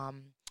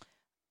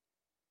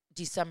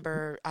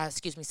September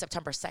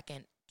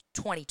 2nd,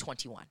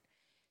 2021.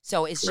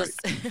 So it's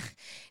just,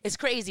 it's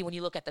crazy when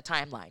you look at the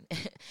timeline.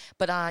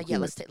 But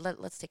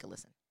let's take a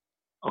listen.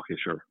 Okay,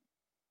 sure.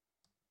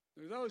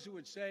 There are those who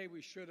would say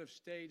we should have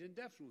stayed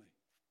indefinitely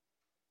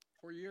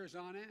for years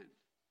on end.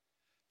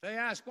 They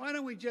ask, why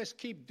don't we just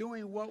keep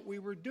doing what we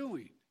were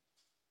doing?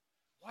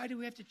 Why do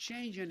we have to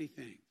change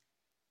anything?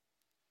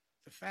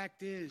 The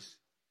fact is,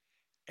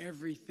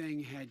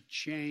 everything had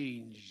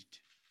changed.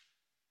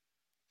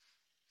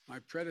 My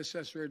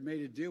predecessor had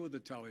made a deal with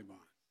the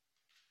Taliban.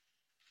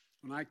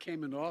 When I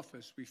came into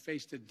office, we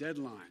faced a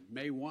deadline,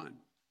 May 1.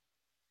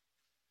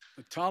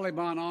 The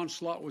Taliban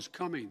onslaught was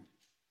coming.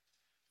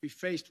 We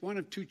faced one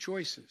of two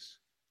choices: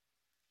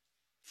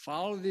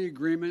 follow the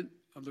agreement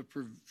of the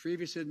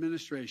previous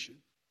administration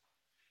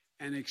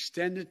and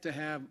extend to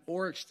have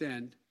more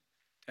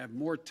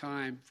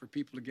time for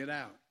people to get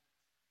out,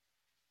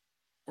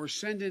 or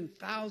send in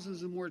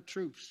thousands of more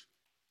troops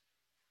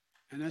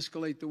and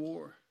escalate the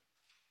war.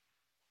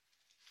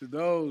 To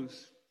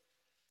those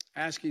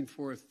asking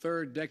for a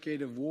third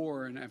decade of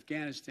war in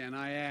Afghanistan,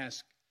 I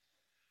ask,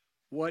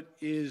 what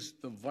is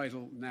the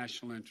vital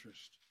national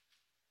interest?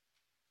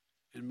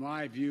 In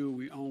my view,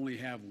 we only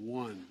have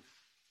one: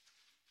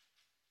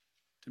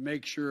 to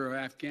make sure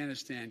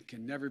Afghanistan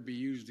can never be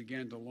used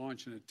again to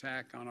launch an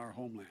attack on our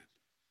homeland.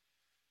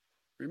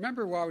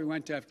 Remember why we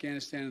went to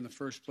Afghanistan in the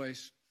first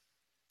place?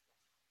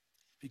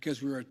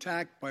 Because we were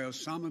attacked by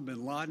Osama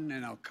bin Laden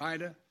and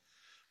Al-Qaeda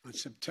on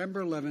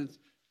September 11th,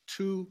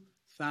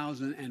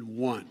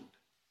 2001.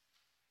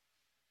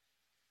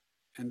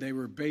 And they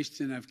were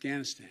based in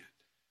Afghanistan.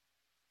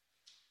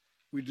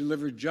 We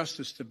delivered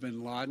justice to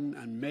bin Laden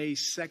on May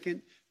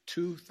 2nd,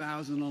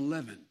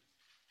 2011,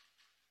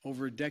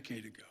 over a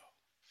decade ago.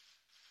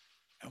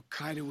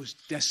 Al-Qaeda was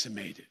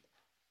decimated.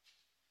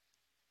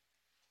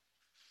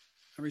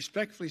 I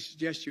respectfully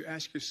suggest you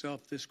ask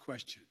yourself this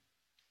question.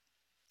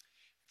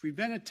 If we'd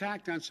been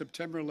attacked on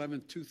September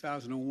 11,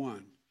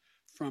 2001,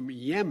 from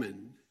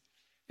Yemen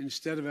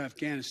instead of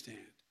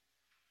Afghanistan,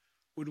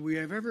 would we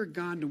have ever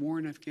gone to war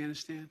in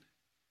Afghanistan?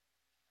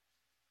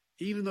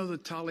 Even though the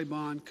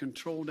Taliban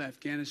controlled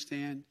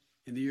Afghanistan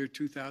in the year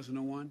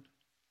 2001?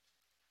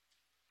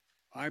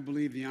 I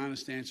believe the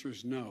honest answer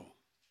is no.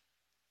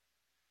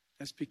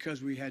 That's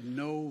because we had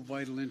no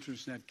vital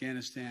interest in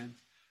Afghanistan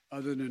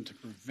other than to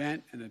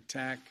prevent an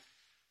attack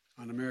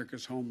on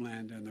America's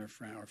homeland and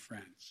our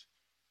friends.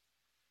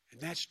 And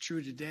that's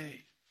true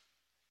today.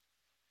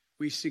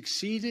 We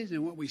succeeded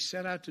in what we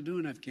set out to do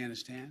in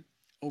Afghanistan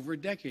over a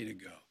decade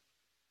ago.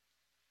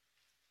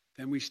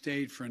 Then we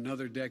stayed for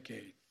another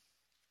decade.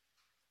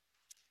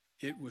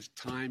 It was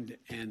time to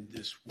end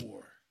this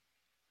war.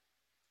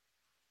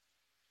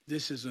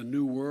 This is a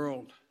new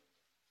world.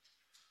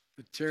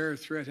 The terror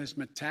threat has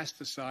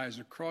metastasized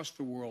across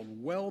the world,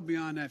 well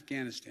beyond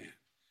Afghanistan.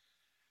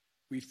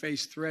 We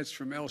face threats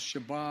from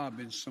al-Shabaab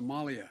in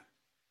Somalia,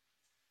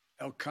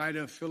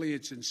 al-Qaeda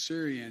affiliates in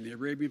Syria and the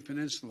Arabian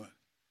Peninsula,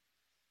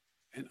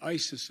 and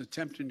ISIS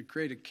attempting to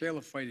create a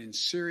caliphate in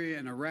Syria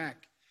and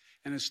Iraq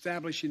and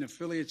establishing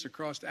affiliates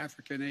across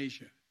Africa and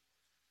Asia.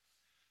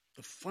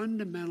 The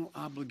fundamental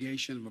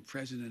obligation of a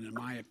president, in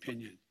my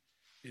opinion,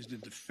 is to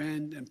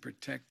defend and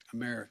protect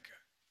America.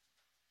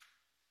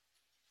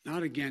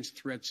 Not against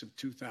threats of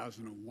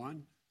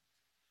 2001,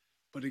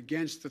 but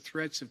against the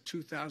threats of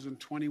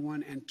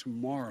 2021 and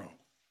tomorrow.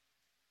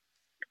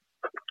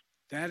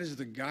 That is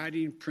the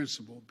guiding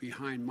principle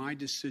behind my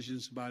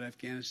decisions about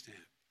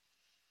Afghanistan.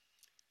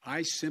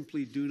 I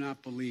simply do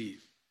not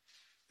believe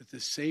that the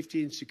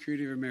safety and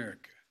security of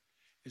America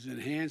is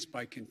enhanced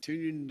by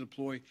continuing to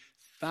deploy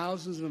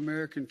thousands of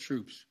American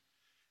troops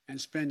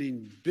and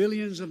spending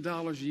billions of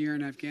dollars a year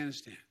in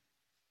Afghanistan.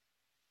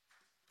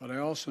 But I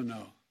also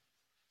know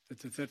that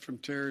the threat from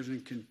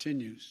terrorism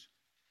continues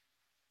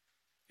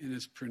in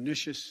its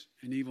pernicious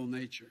and evil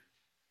nature.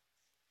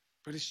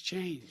 But it's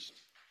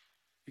changed,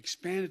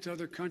 expanded to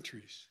other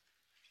countries.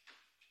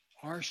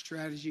 Our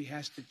strategy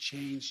has to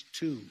change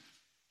too.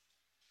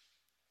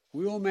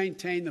 We will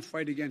maintain the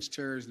fight against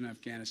terrorism in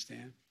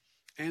Afghanistan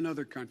and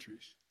other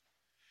countries.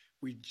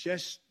 We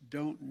just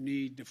don't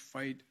need to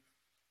fight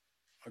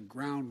a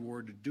ground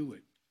war to do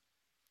it.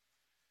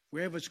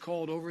 We have what's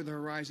called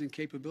over-the-horizon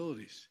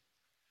capabilities,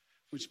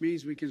 which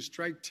means we can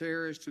strike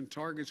terrorists and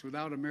targets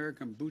without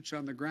American boots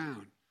on the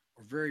ground,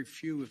 or very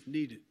few if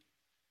needed.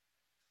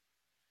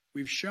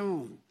 We've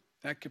shown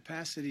that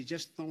capacity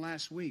just in the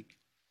last week.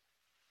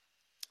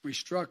 We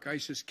struck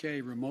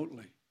ISIS-K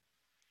remotely,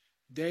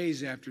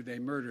 days after they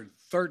murdered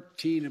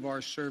 13 of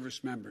our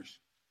service members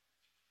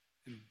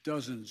and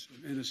dozens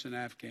of innocent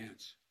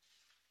Afghans.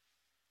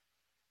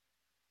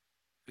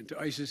 And to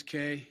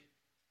ISIS-K,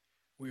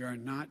 we are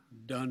not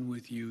done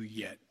with you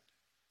yet.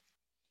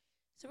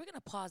 So we're going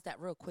to pause that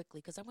real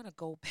quickly because I'm going to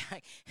go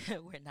back.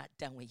 We're not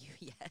done with you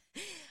yet.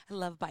 I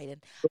love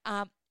Biden.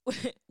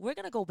 We're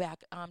going to go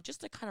back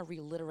just to kind of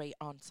reiterate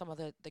on some of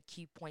the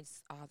key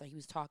points that he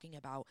was talking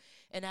about.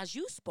 And as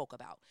you spoke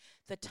about,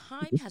 the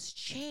time has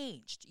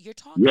changed. You're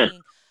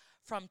talking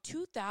from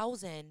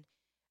 2001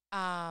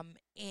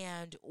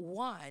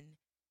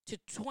 to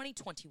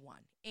 2021.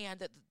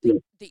 And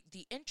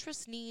the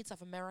interest needs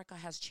of America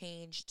has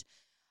changed.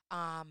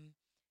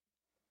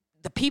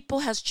 The people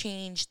has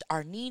changed.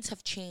 Our needs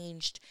have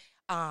changed.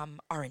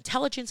 our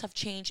intelligence have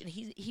changed, and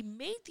he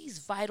made these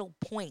vital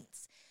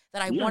points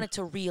that I Yes. wanted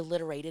to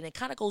reiterate, and it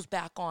kind of goes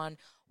back on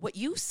what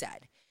you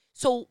said.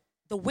 So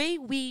the way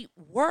we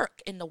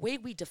work and the way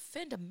we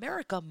defend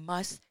America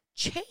must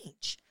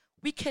change.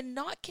 We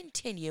cannot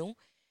continue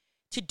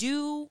to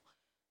do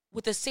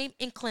with the same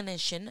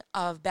inclination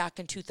of back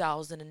in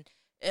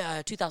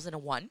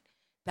 2001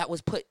 that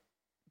was put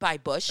by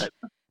Bush,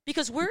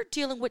 because we're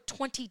dealing with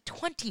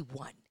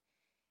 2021.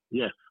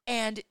 Yes.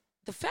 And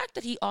the fact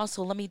that he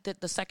also,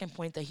 the second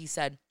point that he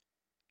said,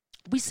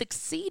 we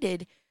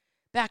succeeded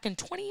back in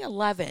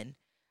 2011,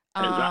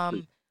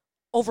 Exactly.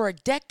 over a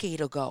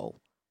decade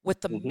ago,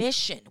 with the Mhm.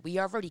 mission. We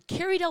already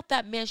carried out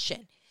that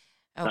mission.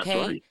 That's Okay.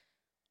 right.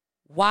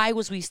 Why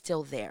was we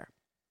still there?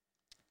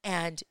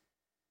 And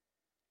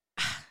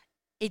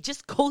it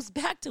just goes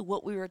back to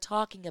what we were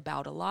talking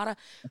about. A lot of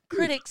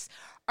critics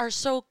are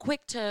so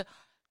quick to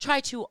try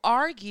to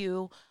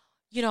argue,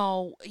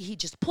 he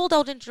just pulled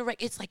out into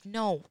direct. It's like,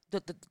 no,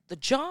 the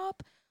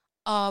job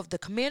of the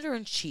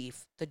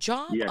commander-in-chief, the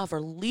job Yes. of a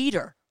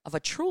leader, of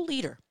a true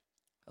leader,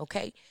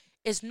 okay,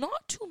 is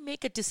not to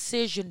make a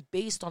decision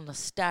based on the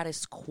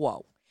status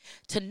quo,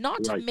 to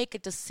not to Right. make a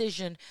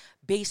decision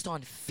based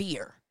on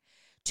fear,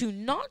 to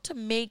not to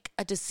make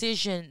a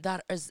decision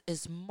that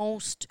is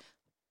most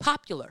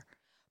popular,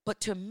 but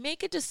to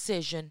make a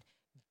decision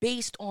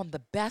based on the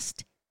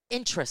best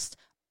interest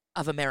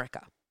of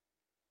America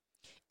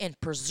in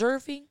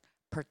preserving,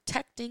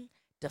 protecting,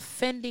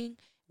 defending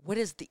what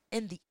is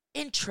in the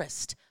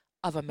interest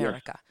of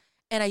America.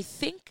 And I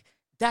think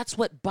that's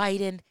what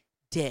Biden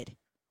did.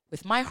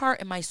 With my heart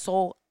and my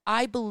soul,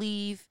 I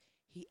believe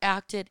he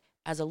acted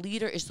as a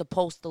leader is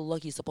supposed to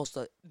look. He's supposed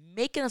to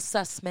make an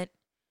assessment,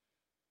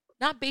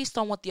 not based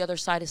on what the other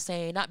side is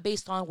saying, not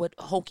based on what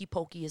Hokey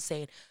Pokey is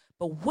saying,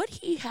 but what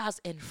he has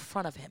in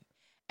front of him.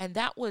 And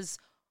that was,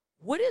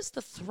 what is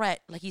the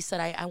threat? Like he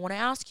said, I want to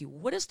ask you,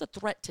 what is the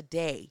threat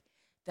today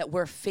that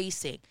we're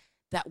facing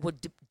that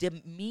would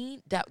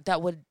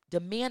that would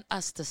demand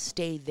us to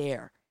stay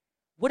there?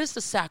 What is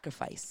the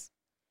sacrifice?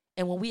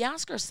 And when we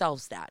ask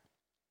ourselves that,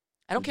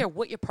 I don't care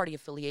what your party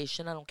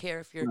affiliation, I don't care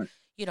if you're, Right.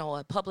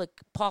 A public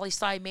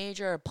poli-sci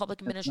major or a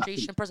public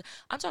administration person.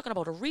 I'm talking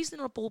about a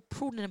reasonable,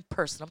 prudent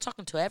person. I'm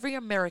talking to every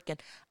American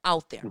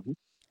out there. Mhm.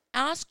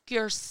 Ask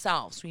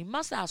yourselves, we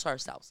must ask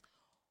ourselves,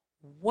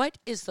 what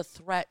is the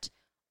threat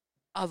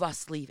of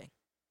us leaving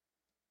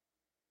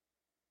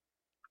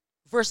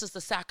versus the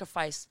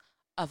sacrifice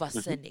of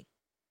us sending?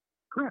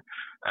 Correct.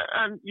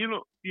 And he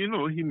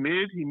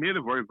made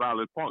a very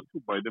valid point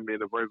too. Biden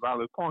made a very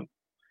valid point.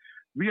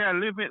 We are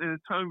living in a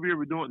time where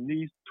we don't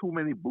need too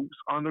many boots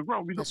on the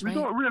ground. We That's don't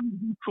right. really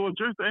need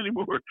soldiers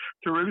anymore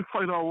to really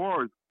fight our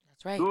wars.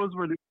 That's right. Those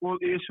were the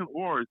old ancient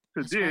wars.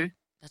 That's Today, right.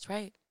 That's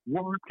right.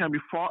 wars can be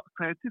fought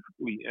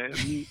scientifically.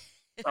 And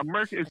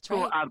America is That's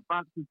so right.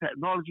 advanced in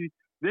technology,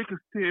 they can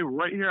stay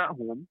right here at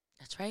home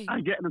That's right.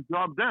 and get the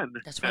job done.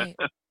 That's right.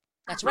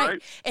 That's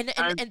right.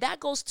 Right. And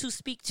that goes to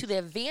speak to the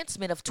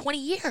advancement of 20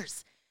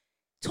 years.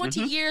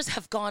 20 years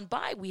have gone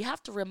by. We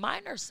have to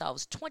remind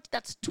ourselves,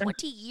 that's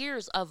 20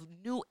 years of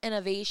new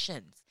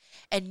innovations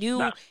and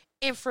new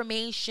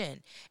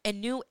information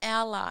and new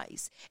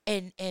allies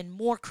and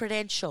more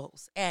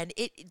credentials. And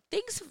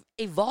things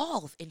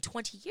evolve in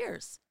 20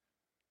 years.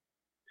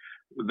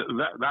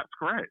 That's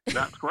correct.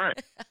 That's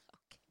correct.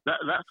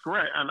 That's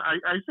correct. And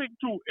I think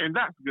too, and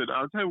that's good.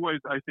 I'll tell you what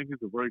I think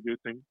is a very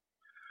good thing.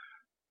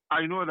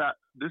 I know that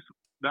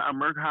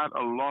America had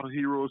a lot of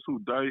heroes who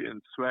died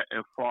and sweat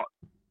and fought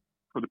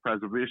for the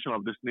preservation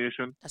of this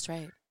nation. That's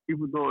right.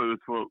 Even though it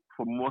was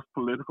for most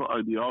political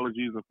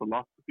ideologies and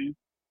philosophies,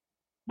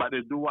 but they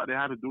do what they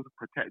had to do to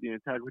protect the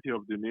integrity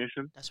of the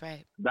nation. That's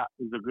right. That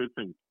is a good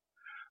thing.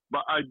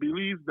 But I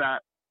believe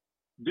that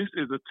this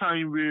is a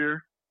time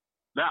where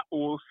that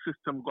old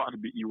system got to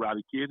be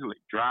eradicated,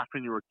 like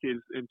drafting your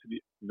kids into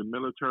the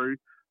military.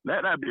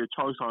 Let that be a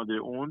choice on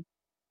their own.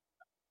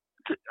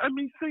 I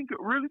mean,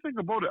 really think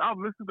about it. I've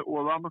listened to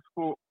Obama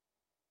spoke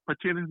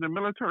pertaining to the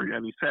military,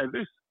 and he said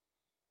this: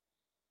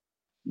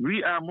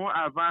 "We are more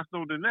advanced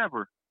now than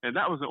ever," and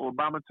that was the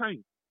Obama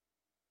time.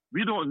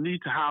 We don't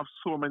need to have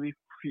so many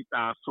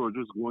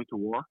soldiers going to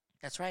war.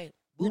 That's right.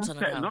 Boots on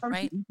the ground,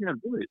 right? We can't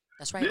do it.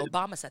 That's right.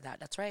 Obama said that.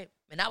 That's right.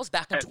 And that was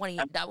back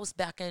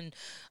in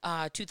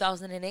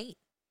 2008.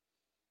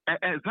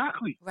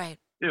 Exactly. Right.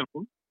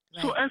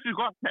 So if you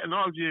got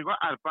technology and got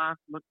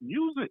advancement,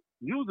 use it.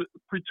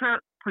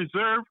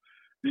 Preserve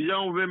the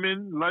young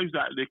women lives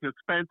that they can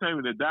spend time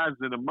with their dads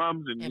and their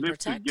moms and live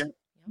protect. to get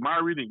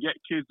married and get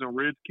kids and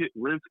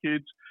raise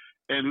kids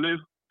and live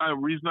a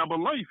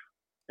reasonable life.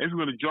 If you're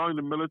going to join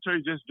the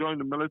military, just join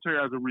the military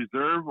as a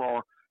reserve,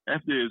 or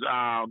if there's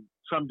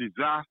some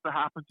disaster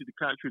happen to the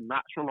country,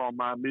 natural or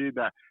man-made,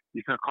 that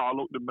you can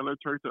call out the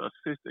military to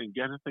assist in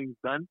getting things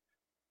done.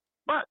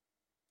 But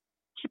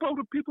keep out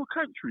of people's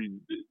country.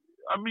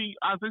 I mean,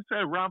 as I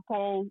said, Ron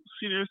Paul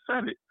Sr.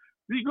 said it.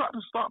 We got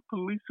to stop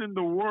policing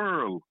the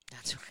world.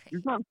 That's right.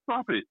 We got to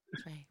stop it.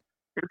 That's right.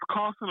 It's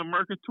costing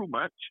America too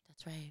much.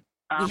 That's right.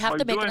 We have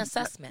to make an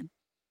assessment.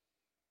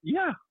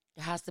 Yeah.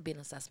 There has to be an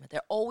assessment.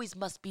 There always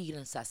must be an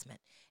assessment.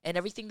 And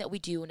everything that we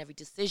do and every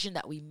decision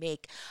that we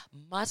make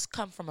must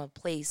come from a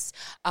place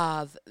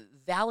of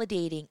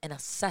validating and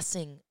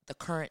assessing the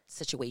current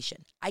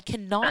situation. I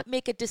cannot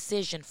make a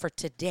decision for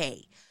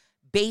today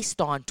based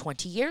on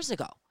 20 years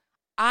ago.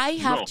 I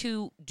have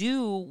to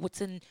do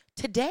what's in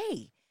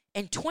today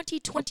and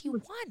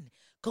 2021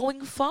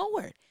 going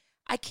forward.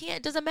 I can't,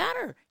 it doesn't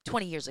matter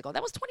 20 years ago.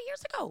 That was 20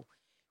 years ago.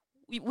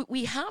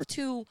 We have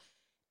to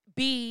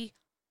be,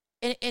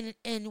 and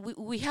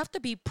we have to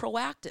be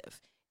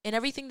proactive in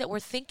everything that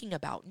we're thinking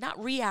about,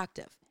 not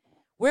reactive.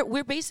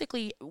 We're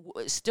basically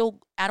still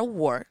at a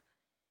war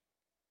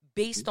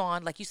based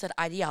on, like you said,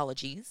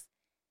 ideologies,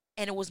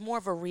 and it was more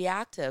of a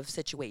reactive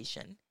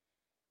situation.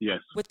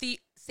 Yes. With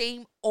the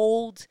same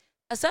old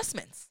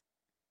assessments.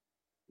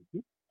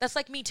 That's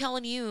like me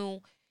telling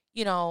you,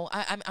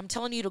 I'm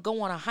telling you to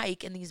go on a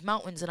hike in these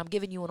mountains, and I'm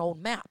giving you an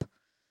old map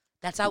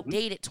that's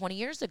outdated 20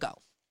 years ago.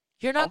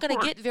 You're not going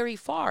to get very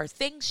far.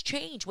 Things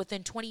change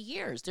within 20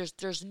 years.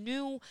 There's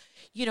new,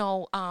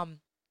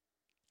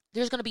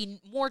 there's going to be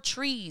more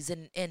trees,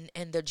 and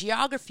the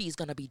geography is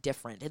going to be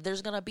different. And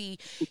there's going to be,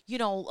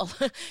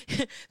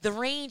 the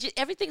range,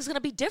 everything's going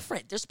to be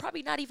different. There's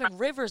probably not even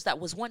rivers that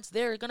was once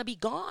there are going to be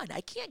gone.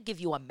 I can't give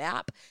you a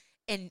map.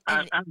 And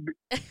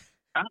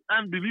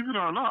believe it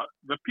or not,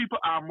 the people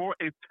are more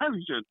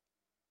intelligent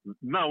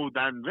now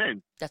than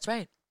then. That's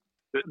right.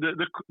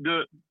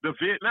 The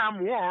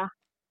Vietnam War,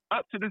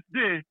 up to this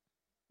day,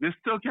 they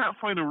still can't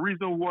find a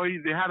reason why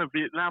they had a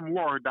Vietnam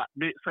War that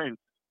made sense.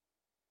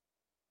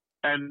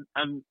 And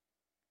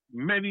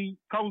many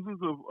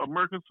thousands of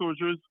American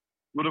soldiers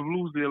would have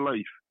lost their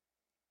life.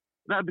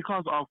 Not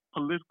because of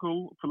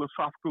political,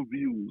 philosophical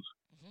views.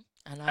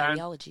 And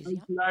ideologies.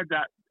 I'm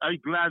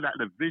glad that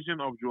the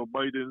vision of Joe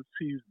Biden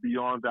sees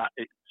beyond that.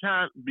 It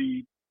can't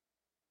be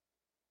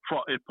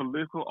for a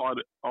political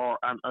or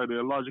an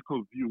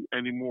ideological view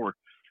anymore.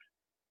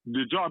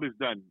 The job is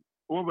done.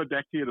 Over a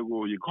decade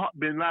ago, you caught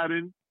Bin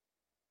Laden,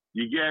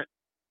 you get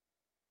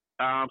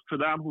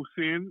Saddam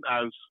Hussein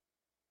as,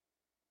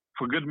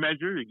 for good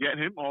measure, you get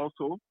him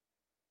also,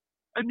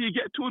 and you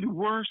get two of the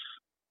worst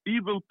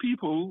evil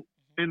people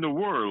in the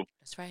world.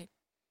 That's right.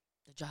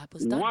 The job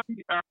was done. Why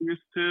are we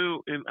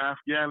still in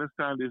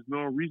Afghanistan? There's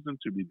no reason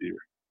to be there.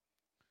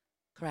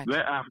 Correct.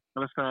 Let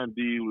Afghanistan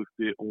deal with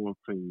their own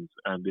things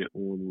and their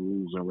own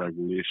rules and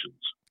regulations.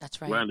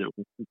 That's right. Their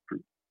own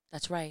history.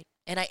 That's right.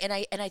 And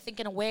I think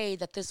in a way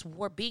that this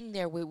war being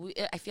there,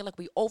 I feel like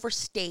we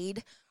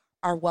overstayed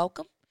our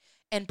welcome,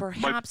 and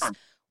perhaps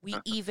we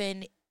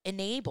even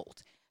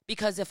enabled.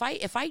 Because if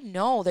I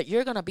know that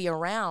you're going to be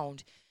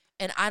around,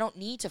 and I don't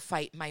need to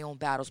fight my own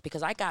battles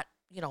because I got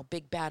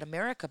big bad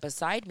America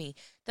beside me,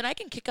 then I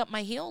can kick up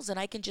my heels and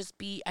I can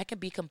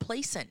be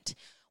complacent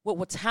with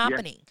what's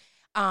happening,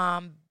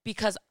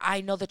 because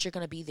I know that you're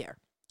going to be there.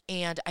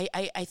 And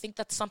I think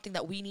that's something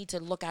that we need to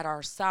look at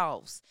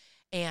ourselves,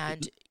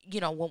 and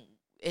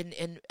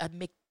and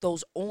make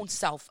those own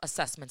self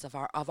assessments of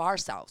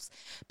ourselves,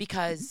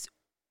 because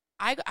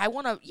I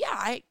want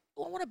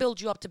to build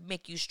you up to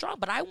make you strong,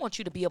 but I want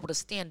you to be able to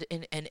stand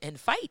and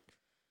fight.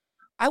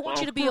 I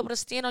want you to be able to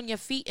stand on your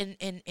feet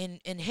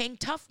and hang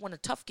tough when the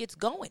tough gets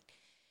going,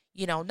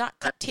 not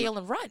cut tail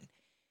and run.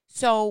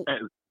 So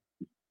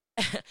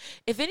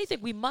if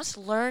anything, we must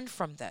learn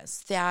from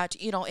this that,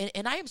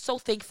 and I am so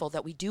thankful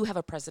that we do have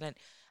a president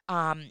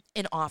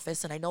in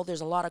office. And I know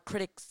there's a lot of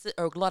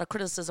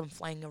criticism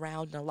flying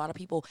around, and a lot of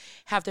people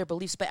have their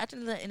beliefs, but at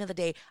the end of the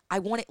day, I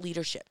wanted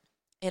leadership.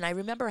 And I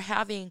remember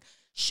having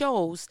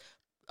shows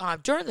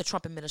during the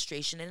Trump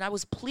administration, and I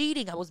was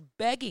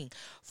begging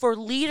for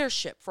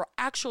leadership, for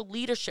actual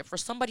leadership, for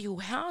somebody who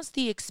has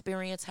the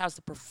experience, has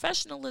the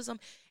professionalism,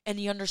 and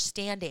the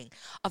understanding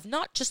of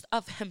not just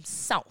of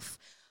himself,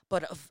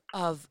 but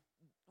of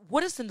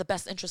what is in the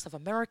best interest of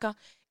America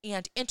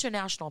and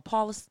international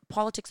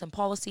politics and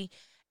policy,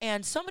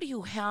 and somebody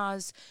who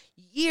has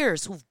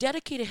years, who've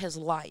dedicated his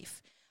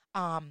life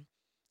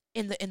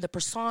in the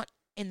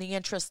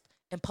interest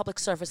and public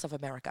service of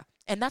America.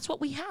 And that's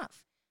what we have.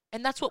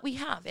 And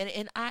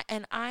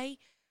I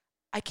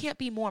can't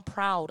be more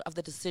proud of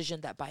the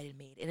decision that Biden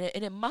made.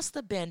 And it must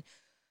have been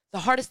the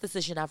hardest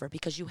decision ever,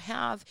 because you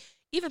have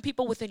even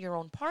people within your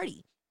own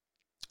party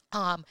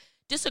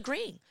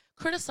disagreeing,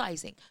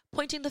 criticizing,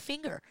 pointing the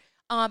finger,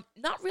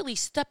 not really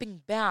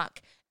stepping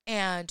back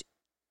and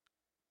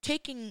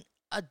taking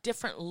a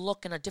different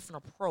look and a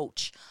different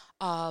approach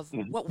of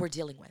what we're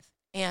dealing with.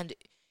 And,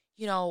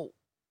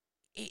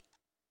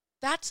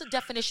 that's a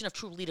definition of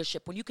true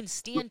leadership, when you can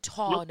stand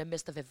tall in the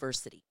midst of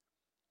adversity.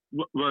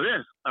 Well,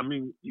 yes. I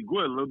mean, you go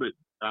a little bit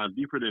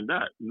deeper than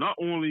that. Not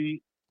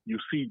only you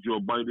see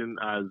Joe Biden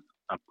as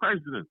a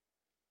president,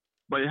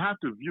 but you have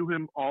to view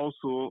him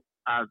also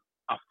as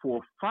a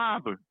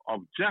forefather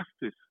of justice.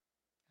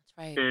 That's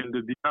right. In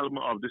the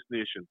development of this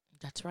nation.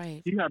 That's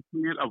right. He has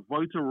played a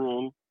vital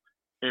role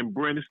in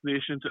bringing this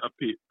nation to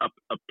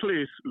a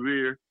place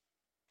where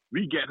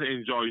we get to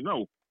enjoy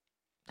now.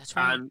 That's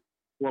right. And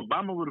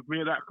Obama would have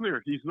made that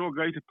clear. He's no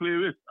guy to play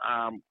with.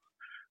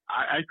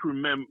 I can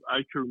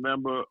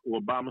remember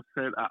Obama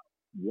said at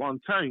one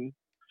time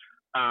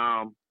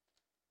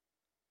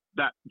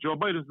that Joe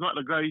Biden's not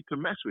the guy to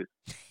mess with.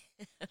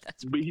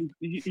 That's But right.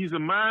 he's a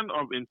man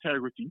of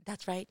integrity,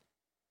 That's right.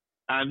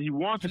 and he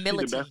wants to see the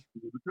Humility. best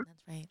in America.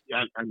 That's right.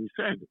 And he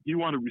said he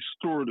want to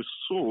restore the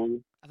soul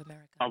Of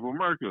America. of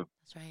America.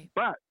 That's right.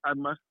 But I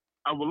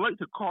would like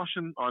to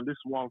caution on this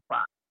one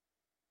fact: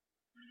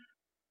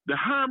 the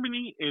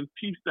harmony and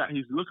peace that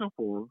he's looking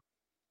for,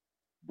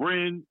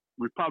 bring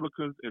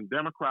Republicans and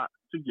Democrats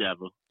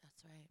together,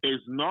 That's right.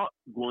 is not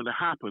going to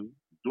happen.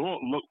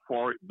 Don't look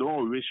for it.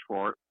 Don't wish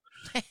for it.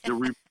 The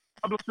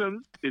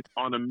Republicans is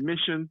on a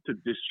mission to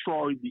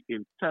destroy the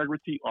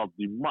integrity of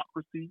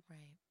democracy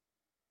Right.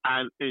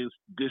 and is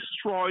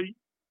destroy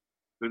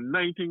the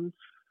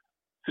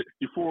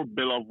 1964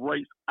 Bill of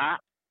Rights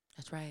Act,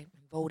 That's right.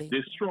 And voting.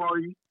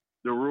 destroy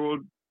the Roe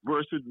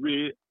versus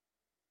Wade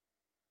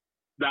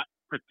that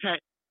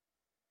protect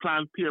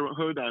Planned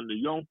Parenthood and the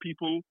young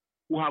people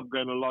who have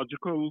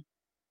gynecological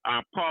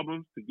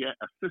problems to get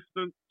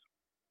assistance.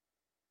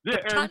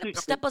 They're trying to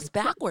step us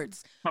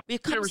backwards.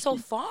 We've come so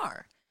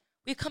far.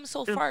 We've come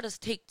so far to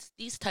take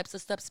these types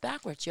of steps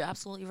backwards. You're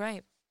absolutely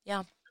right.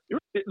 Yeah.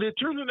 They're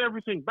turning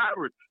everything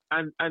backwards,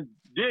 and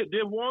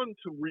they want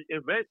to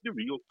reinvent the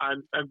wheel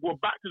and go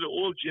back to the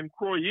old Jim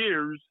Crow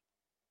years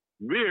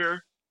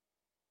where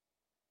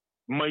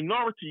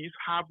minorities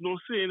have no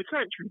say in the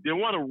country. They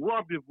want to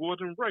rob their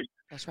voting rights.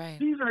 That's right.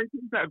 These are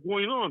things that are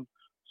going on.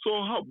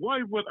 So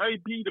why would I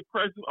be the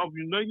president of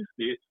the United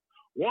States,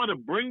 want to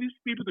bring these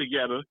people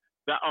together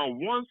that on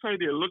one side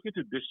they're looking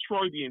to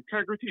destroy the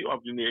integrity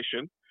of the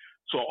nation?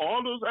 So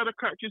all those other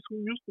countries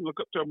who used to look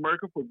up to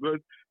America for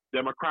good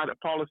democratic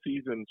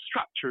policies and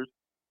structures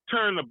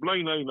turn a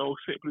blind eye now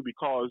simply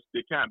because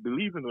they can't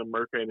believe in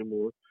America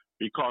anymore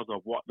because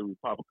of what the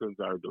Republicans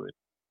are doing.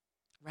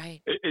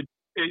 Right. It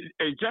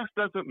just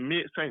doesn't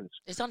make sense.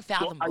 It's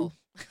unfathomable.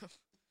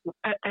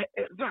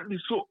 Exactly.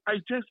 So I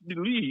just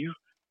believe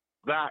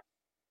that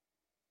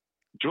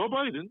Joe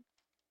Biden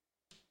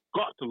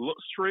got to look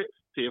straight,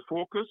 stay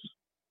focused.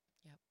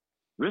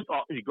 Yep.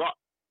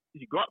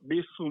 He got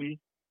basically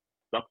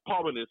the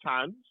power in his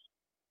hands.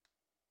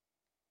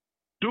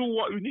 Do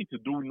what you need to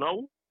do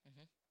now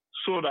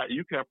so that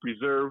you can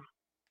preserve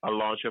a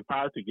launching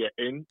pad to get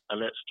in a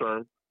next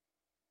term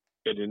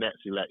in the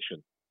next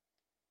election.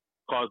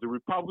 Because the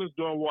Republicans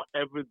doing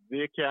whatever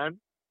they can,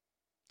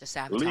 to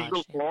sabotage,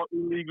 legal or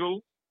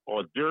illegal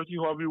or dirty,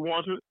 however you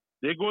want it,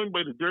 they're going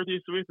by the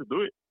dirtiest way to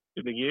do it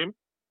in the game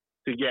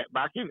to get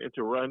back in and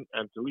to run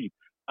and to lead.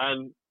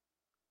 And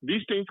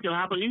these things can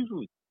happen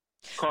easily.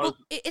 Well,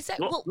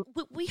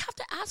 we have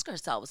to ask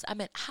ourselves, I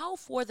mean, how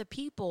for the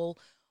people,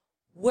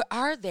 where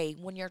are they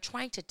when you're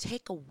trying to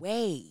take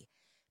away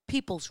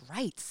people's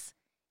rights?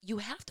 You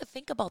have to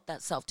think about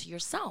that to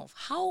yourself.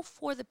 How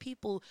for the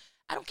people,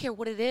 I don't care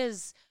what it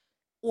is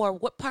or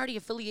what party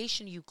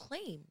affiliation you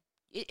claim.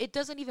 It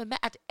doesn't even matter.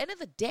 At the end of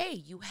the day,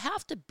 you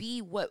have to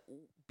be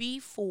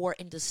for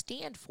and to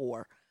stand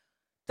for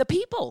the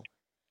people.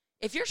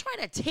 If you're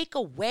trying to take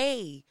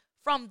away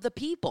from the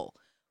people,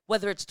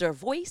 whether it's their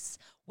voice,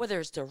 whether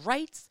it's their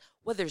rights,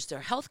 whether it's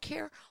their health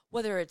care,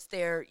 whether it's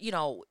their,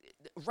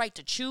 right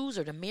to choose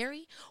or to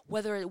marry,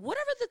 whatever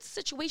the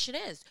situation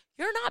is,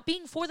 you're not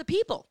being for the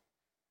people.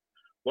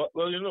 Well,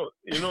 the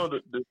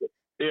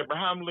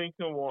Abraham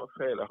Lincoln once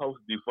said, "A house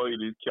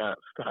divided can't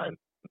stand."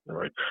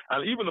 Right,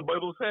 and even the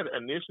Bible said, "A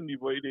nation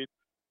divided,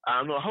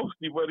 a house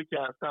divided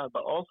can't stand,"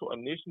 but also a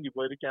nation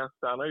divided can't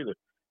stand either.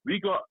 We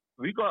got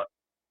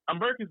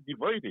America's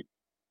divided.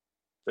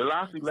 The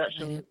last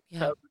election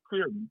tells us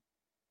clearly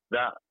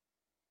that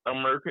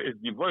America is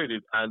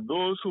divided, and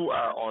those who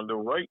are on the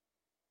right,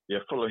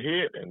 they're full of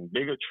hate and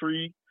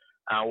bigotry,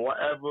 and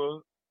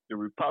whatever the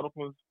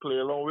Republicans play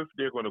along with,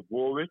 they're going to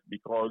go with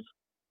because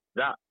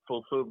that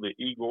fulfills their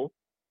ego,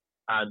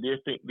 and they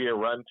think they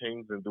run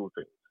things and do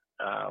things.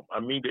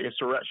 The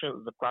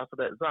insurrection is a classic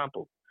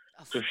example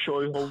to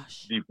show you how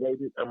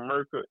divided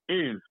America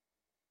is.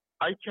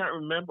 I can't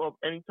remember of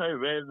any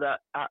time when that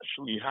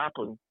actually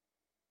happened.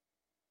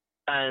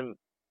 And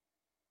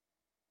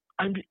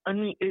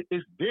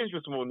it's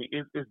dangerous, Moni.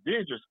 It's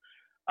dangerous.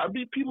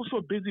 People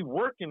so busy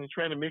working and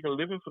trying to make a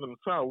living for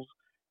themselves,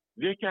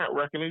 they can't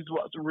recognize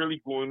what's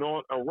really going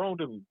on around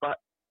them. But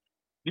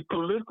the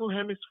political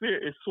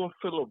hemisphere is so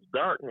full of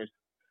darkness,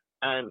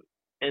 and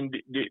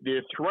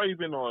they're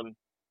thriving on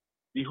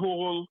the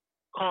whole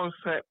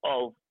concept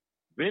of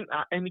win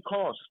at any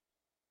cost.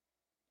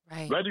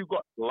 Right. Whether you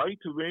got light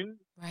to win,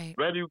 right.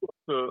 Whether you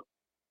got to,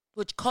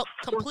 which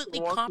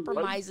completely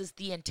compromises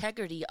the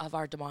integrity of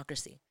our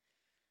democracy.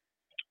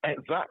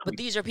 Exactly. But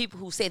these are people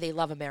who say they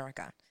love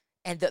America,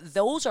 and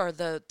those are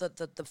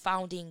the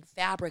founding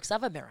fabrics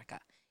of America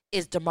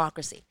is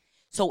democracy.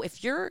 So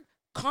if you're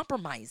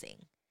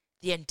compromising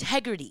the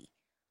integrity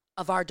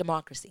of our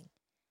democracy,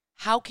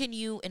 how can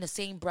you, in the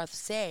same breath,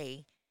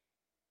 say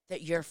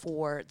that you're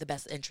for the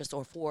best interest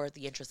or for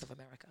the interest of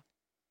America?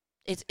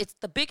 It's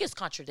the biggest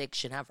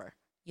contradiction ever.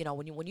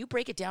 When you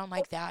break it down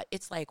like that,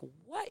 it's like,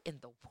 what in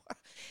the world?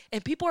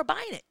 And people are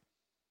buying it.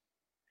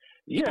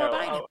 People are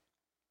buying it.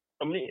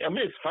 I mean,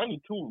 it's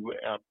funny too.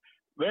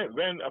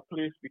 When a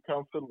place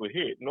becomes filled with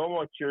hate, no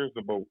one cares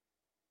about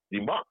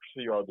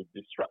democracy or the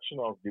destruction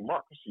of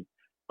democracy.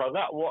 Because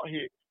that's what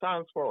hate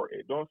stands for.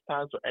 It don't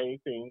stand for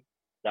anything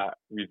that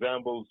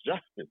resembles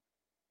justice.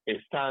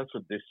 It stands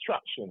for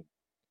destruction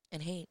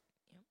And hate.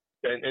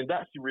 and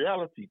that's the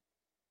reality.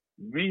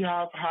 We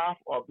have half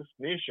of this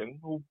nation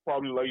who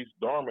probably lays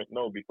dormant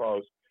now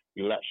because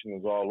the election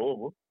is all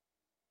over.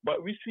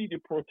 But we see the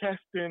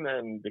protesting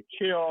and the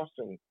chaos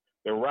and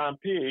the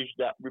rampage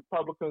that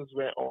Republicans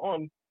went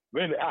on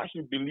when they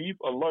actually believed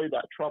a lie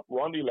that Trump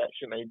won the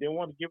election and he didn't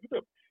want to give it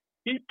up.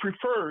 He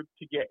preferred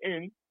to get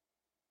in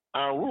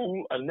and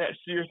rule and next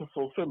year to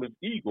fulfill his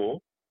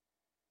ego.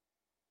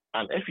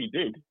 And if he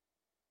did,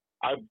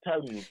 I'm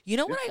telling you. You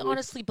know what I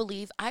honestly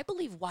believe? I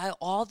believe while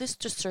all this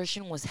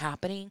desertion was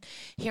happening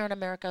here in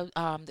America,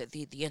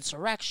 the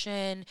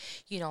insurrection,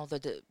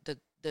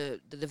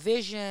 the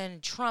division,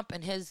 Trump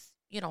and his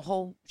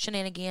whole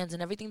shenanigans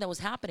and everything that was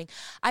happening,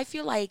 I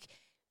feel like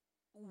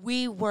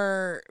we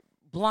were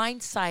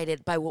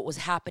blindsided by what was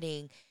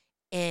happening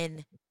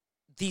in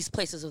these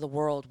places of the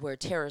world where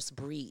terrorists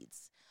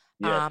breeds.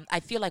 Yes. I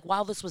feel like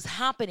while this was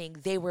happening,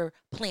 they were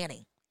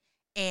planning,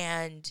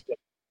 and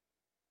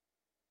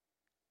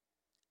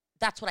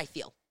that's what I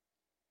feel.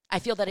 I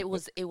feel that it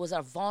was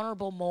a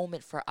vulnerable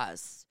moment for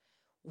us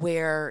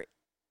where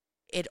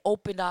it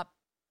opened up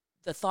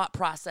the thought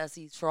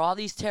processes for all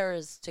these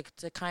terrorists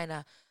to kind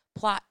of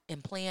plot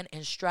and plan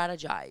and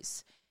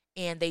strategize.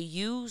 And they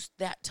used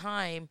that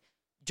time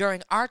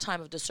during our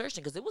time of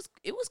desertion because it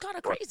was kind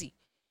of crazy.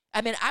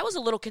 I mean, I was a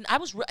little I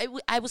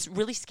was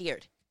really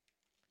scared.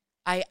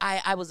 I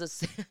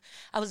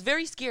was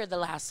very scared the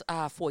last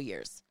 4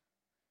 years.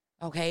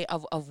 Okay,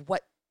 of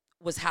what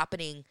was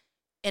happening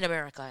in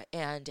America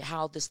and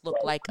how this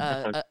looked like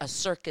a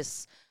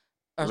circus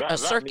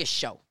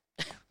show.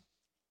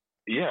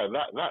 Yeah,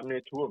 that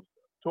made two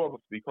of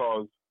us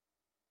because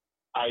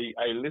I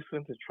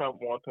listened to Trump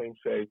one time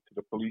say to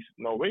the police,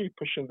 "No way,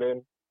 pushing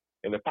them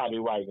in the paddy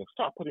wagon.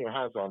 Stop putting your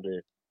hands on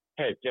their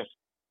head. Just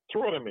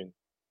throw them in."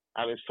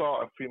 And I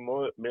saw a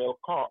female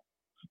cop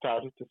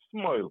started to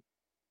smile.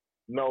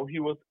 No, he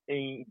was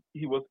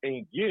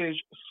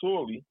engaged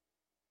solely,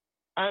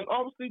 and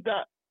obviously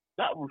that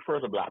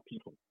refers to black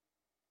people.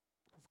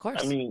 Of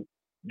course, I mean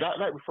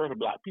that refers to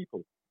black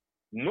people.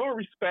 No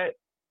respect,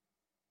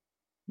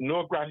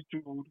 no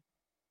gratitude.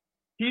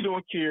 He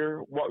don't care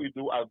what we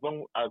do as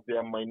long as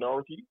they're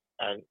minorities,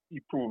 and he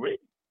prove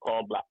it.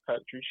 Call black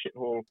countries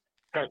shithole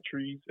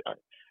countries.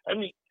 I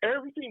mean,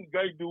 everything the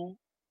guy do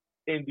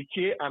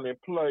indicate and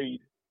implied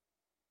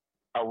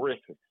a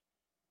racist.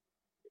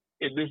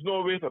 There's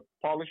no way to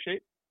polish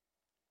it.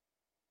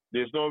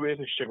 There's no way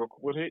to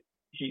sugarcoat it.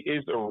 He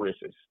is a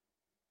racist,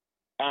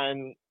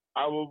 and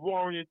I will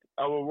worry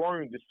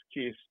in this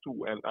case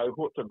too. And I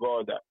hope to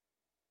God that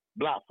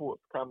black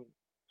folks come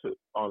to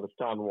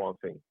understand one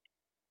thing.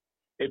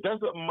 It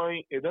doesn't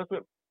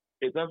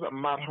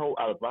matter how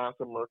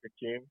advanced America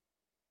came.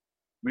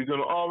 We're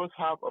gonna always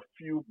have a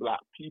few black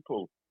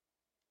people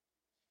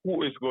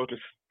who is going to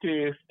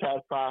stay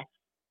steadfast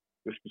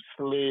with the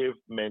slave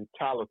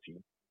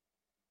mentality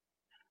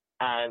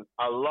and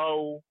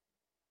allow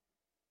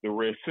the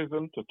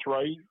racism to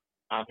thrive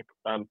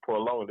and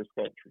prolong this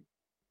country.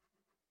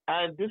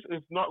 And this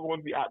is not going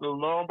to be at the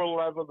normal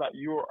level that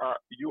you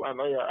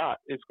and I are at.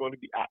 It's going to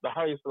be at the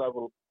highest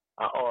level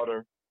of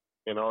order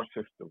in our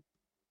system.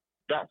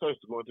 That's how it's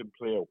going to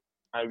play out.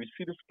 And we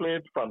see this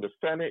played from the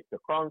Senate, the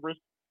Congress,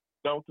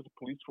 down to the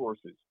police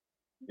forces.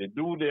 They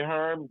do their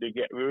harm, they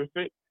get away with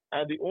it.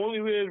 And the only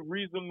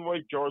reason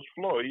why George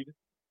Floyd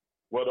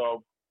would have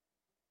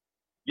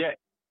get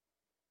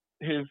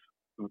his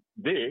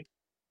day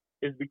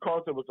is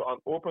because it was on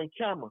open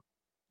camera.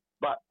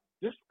 But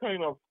this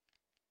kind of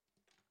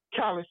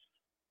callous,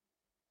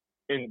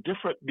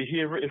 indifferent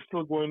behavior is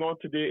still going on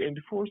today in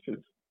the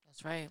forces.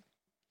 That's right.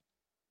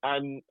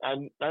 And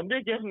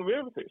they're getting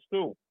away with it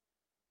still.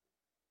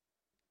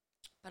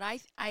 But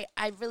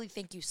I really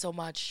thank you so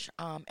much,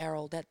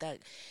 Errol, that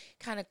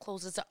kind of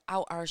closes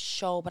out our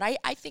show. But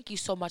I thank you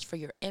so much for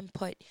your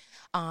input,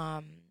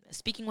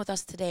 speaking with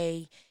us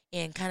today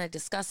and kind of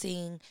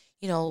discussing,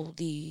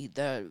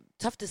 the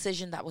tough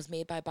decision that was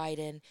made by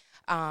Biden.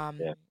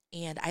 Yeah.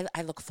 And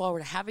I look forward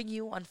to having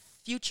you on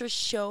future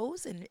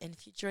shows and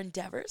future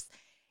endeavors.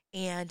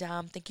 And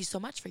thank you so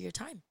much for your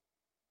time.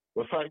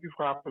 Well, thank you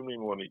for having me,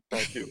 Monique.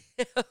 Thank you.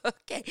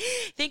 Okay.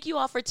 Thank you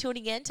all for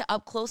tuning in to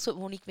Up Close with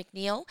Monique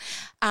McNeil.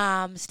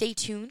 Stay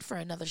tuned for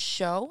another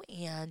show,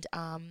 and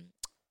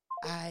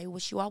I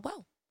wish you all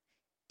well.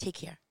 Take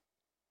care.